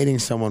 It's hating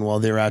someone while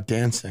they're out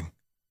dancing.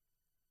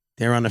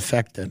 They're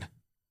unaffected.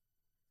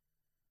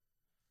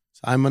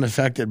 So I'm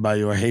unaffected by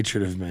your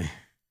hatred of me.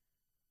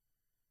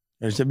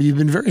 You've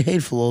been very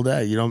hateful all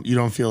day. You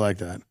don't feel like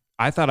that.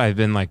 I thought I've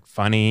been like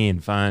funny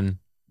and fun.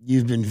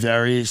 You've been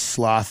very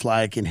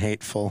sloth-like and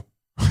hateful.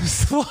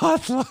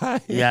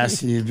 Sloth-like.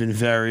 Yes, you've been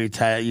very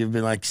tight. You've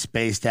been like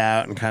spaced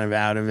out and kind of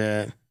out of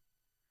it.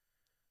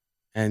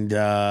 And,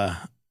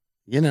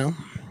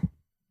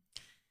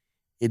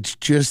 it's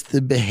just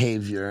the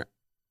behavior.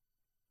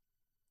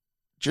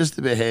 Just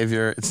the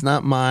behavior. It's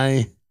not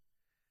my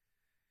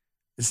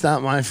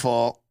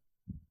fault.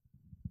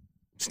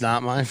 It's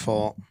not my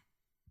fault.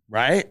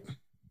 Right?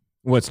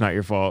 What's not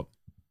your fault?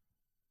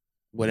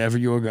 Whatever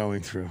you're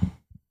going through.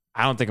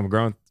 I don't think I'm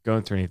going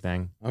through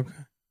anything. Okay.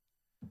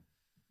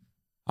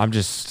 I'm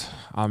just.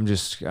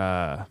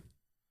 You're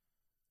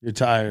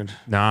tired.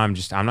 No, I'm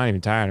not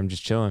even tired. I'm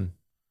just chilling.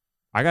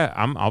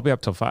 I'll be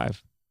up till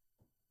 5.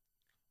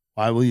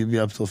 Why will you be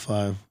up till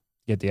 5?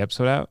 Get the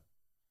episode out.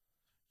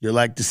 You're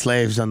like the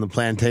slaves on the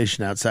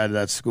plantation outside of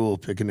that school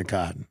picking the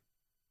cotton.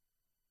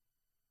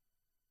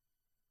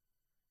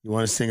 You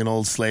want to sing an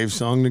old slave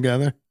song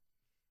together?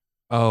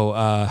 Oh,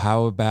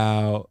 how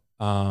about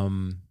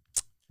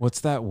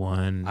what's that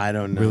one? I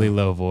don't know. Really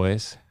low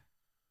voice.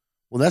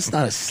 Well, that's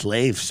not a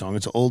slave song.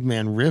 It's Old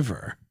Man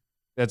River.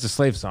 That's a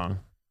slave song.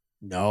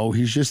 No,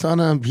 he's just on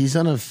a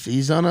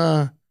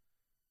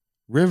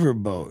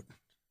riverboat.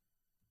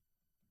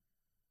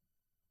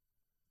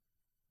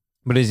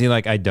 But is he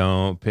like, I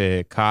don't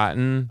pick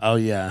cotton? Oh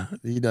yeah,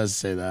 he does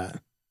say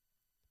that.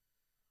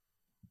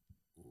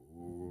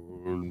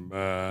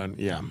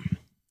 Yeah.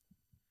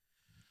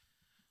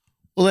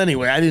 Well,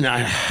 anyway, it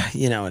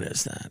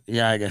is that.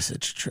 Yeah, I guess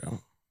it's true.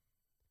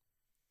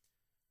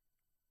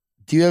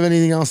 Do you have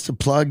anything else to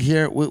plug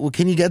here? Well,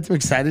 can you get them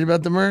excited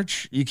about the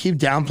merch? You keep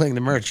downplaying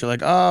the merch. You're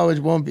like, oh, it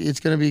won't be.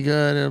 It's going to be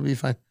good. It'll be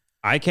fine.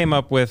 I came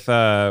up with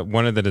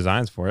one of the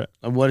designs for it.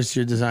 What is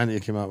your design that you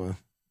came up with?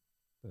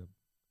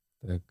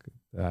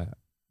 The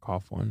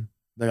golf one.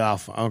 The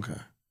golf one.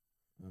 Okay.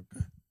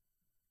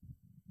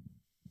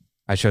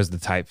 I chose the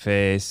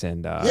typeface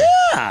and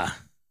yeah.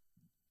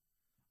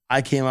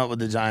 I came up with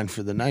the design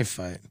for the knife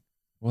fight.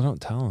 Well,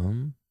 don't tell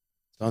him.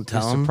 Don't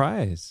tell him.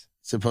 Surprise.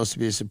 It's supposed to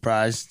be a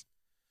surprise.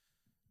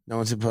 No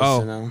one's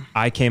supposed to know.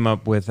 I came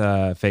up with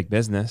fake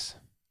business.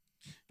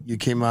 You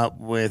came up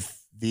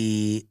with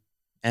the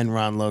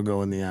Enron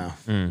logo in the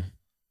off.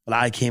 But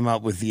I came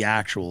up with the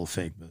actual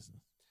fake business.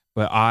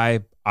 But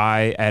I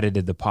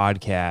edited the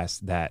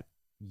podcast that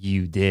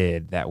you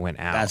did that went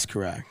out. That's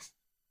correct.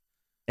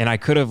 And I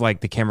could have,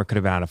 the camera could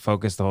have been out of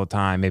focus the whole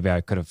time. Maybe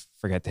I could have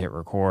forget to hit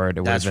record.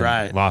 It would have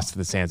been lost to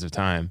the sands of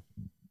time.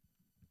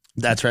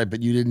 That's right,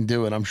 but you didn't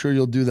do it. I'm sure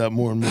you'll do that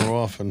more and more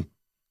often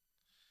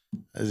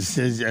as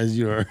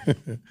you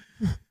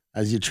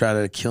try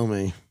to kill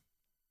me,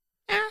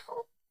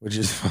 which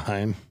is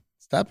fine.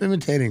 Stop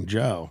imitating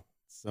Joe.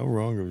 It's so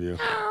wrong of you.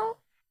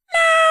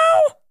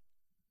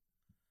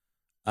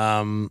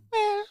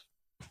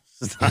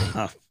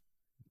 Stop,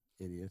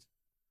 idiot.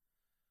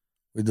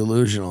 We're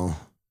delusional.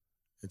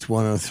 It's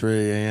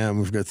 1:03 a.m.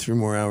 We've got 3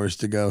 more hours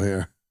to go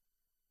here.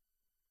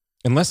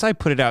 Unless I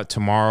put it out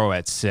tomorrow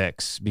at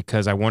 6,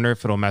 because I wonder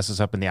if it'll mess us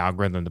up in the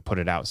algorithm to put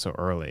it out so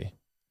early.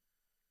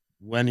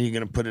 When are you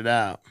going to put it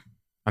out?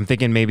 I'm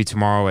thinking maybe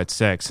tomorrow at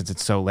 6, since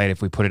it's so late.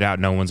 If we put it out,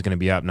 no one's going to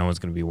be up. No one's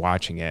going to be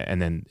watching it.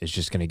 And then it's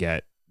just going to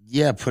get...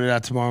 Yeah, put it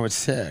out tomorrow at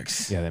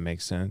 6. Yeah, that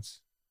makes sense.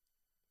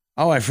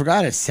 Oh, I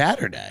forgot it's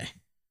Saturday.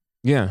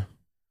 Yeah.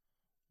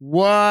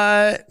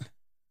 What?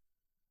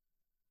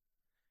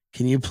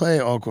 Can you play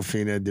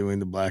Aquafina doing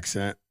the black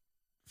scent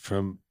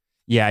from...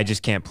 Yeah, I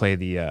just can't play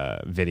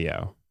the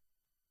video.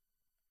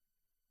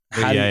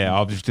 Yeah,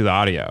 I'll just do the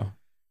audio.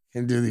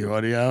 Can you do the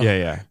audio?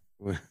 Yeah.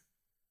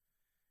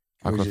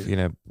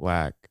 Aquafina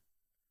black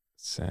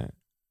scent.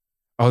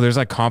 Oh, there's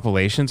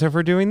compilations of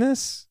her doing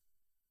this?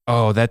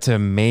 Oh, that's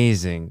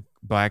amazing.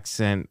 Black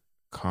scent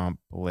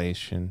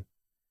compilation.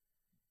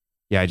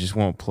 Yeah, I just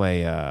won't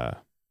play.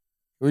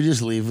 We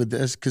just leave with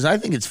this because I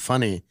think it's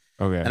funny.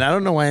 Okay. And I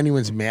don't know why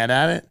anyone's mad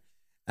at it.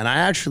 And I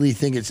actually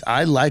think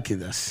I like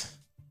this.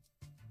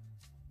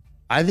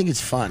 I think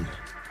it's fun.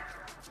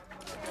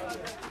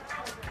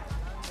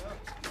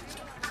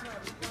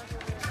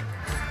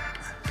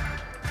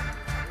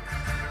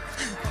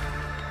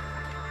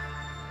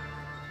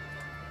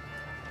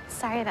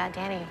 Sorry about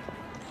Danny.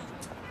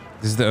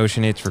 This is the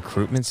Ocean 8's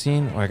recruitment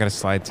scene? Oh, I got to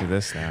slide through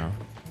this now.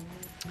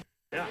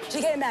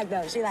 She came back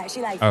though. She likes.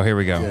 Oh, here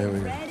we go.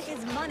 Red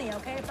is money,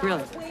 okay? Follow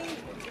Really? the queen.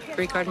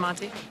 3-card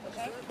Monty?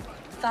 Okay.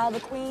 Follow the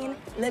queen.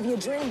 Live your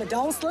dream, but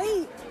don't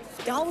sleep.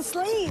 Don't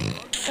sleep,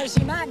 cause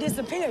she might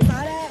disappear. Saw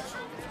that?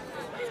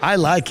 I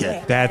like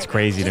it. That's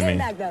crazy to She came me.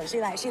 back though. She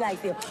likes you.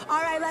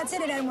 All right, let's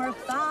hit it, and we're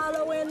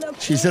following the queen.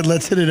 She said,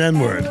 let's hit it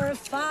N-word. And we're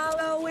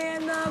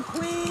following the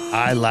queen.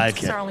 I like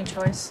It's it. our only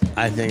choice.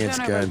 I think it's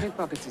Down over good. Big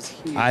Buckets is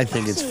huge. I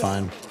think it's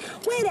fun.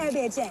 Where that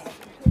bitch at?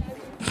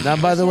 Now,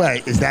 by the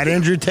way, is that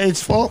Andrew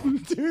Tate's fault?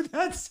 Dude,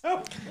 that's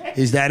so great.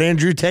 Is that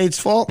Andrew Tate's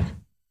fault?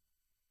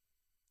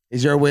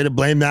 Is there a way to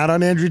blame that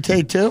on Andrew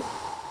Tate too?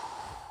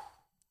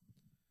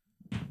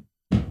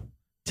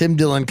 Tim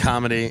Dillon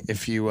Comedy.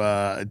 If you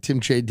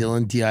Tim J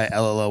Dillon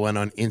DILLON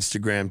on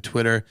Instagram,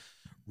 Twitter,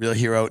 Real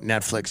Hero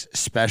Netflix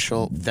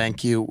special.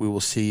 Thank you. We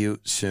will see you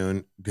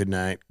soon. Good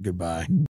night. Goodbye.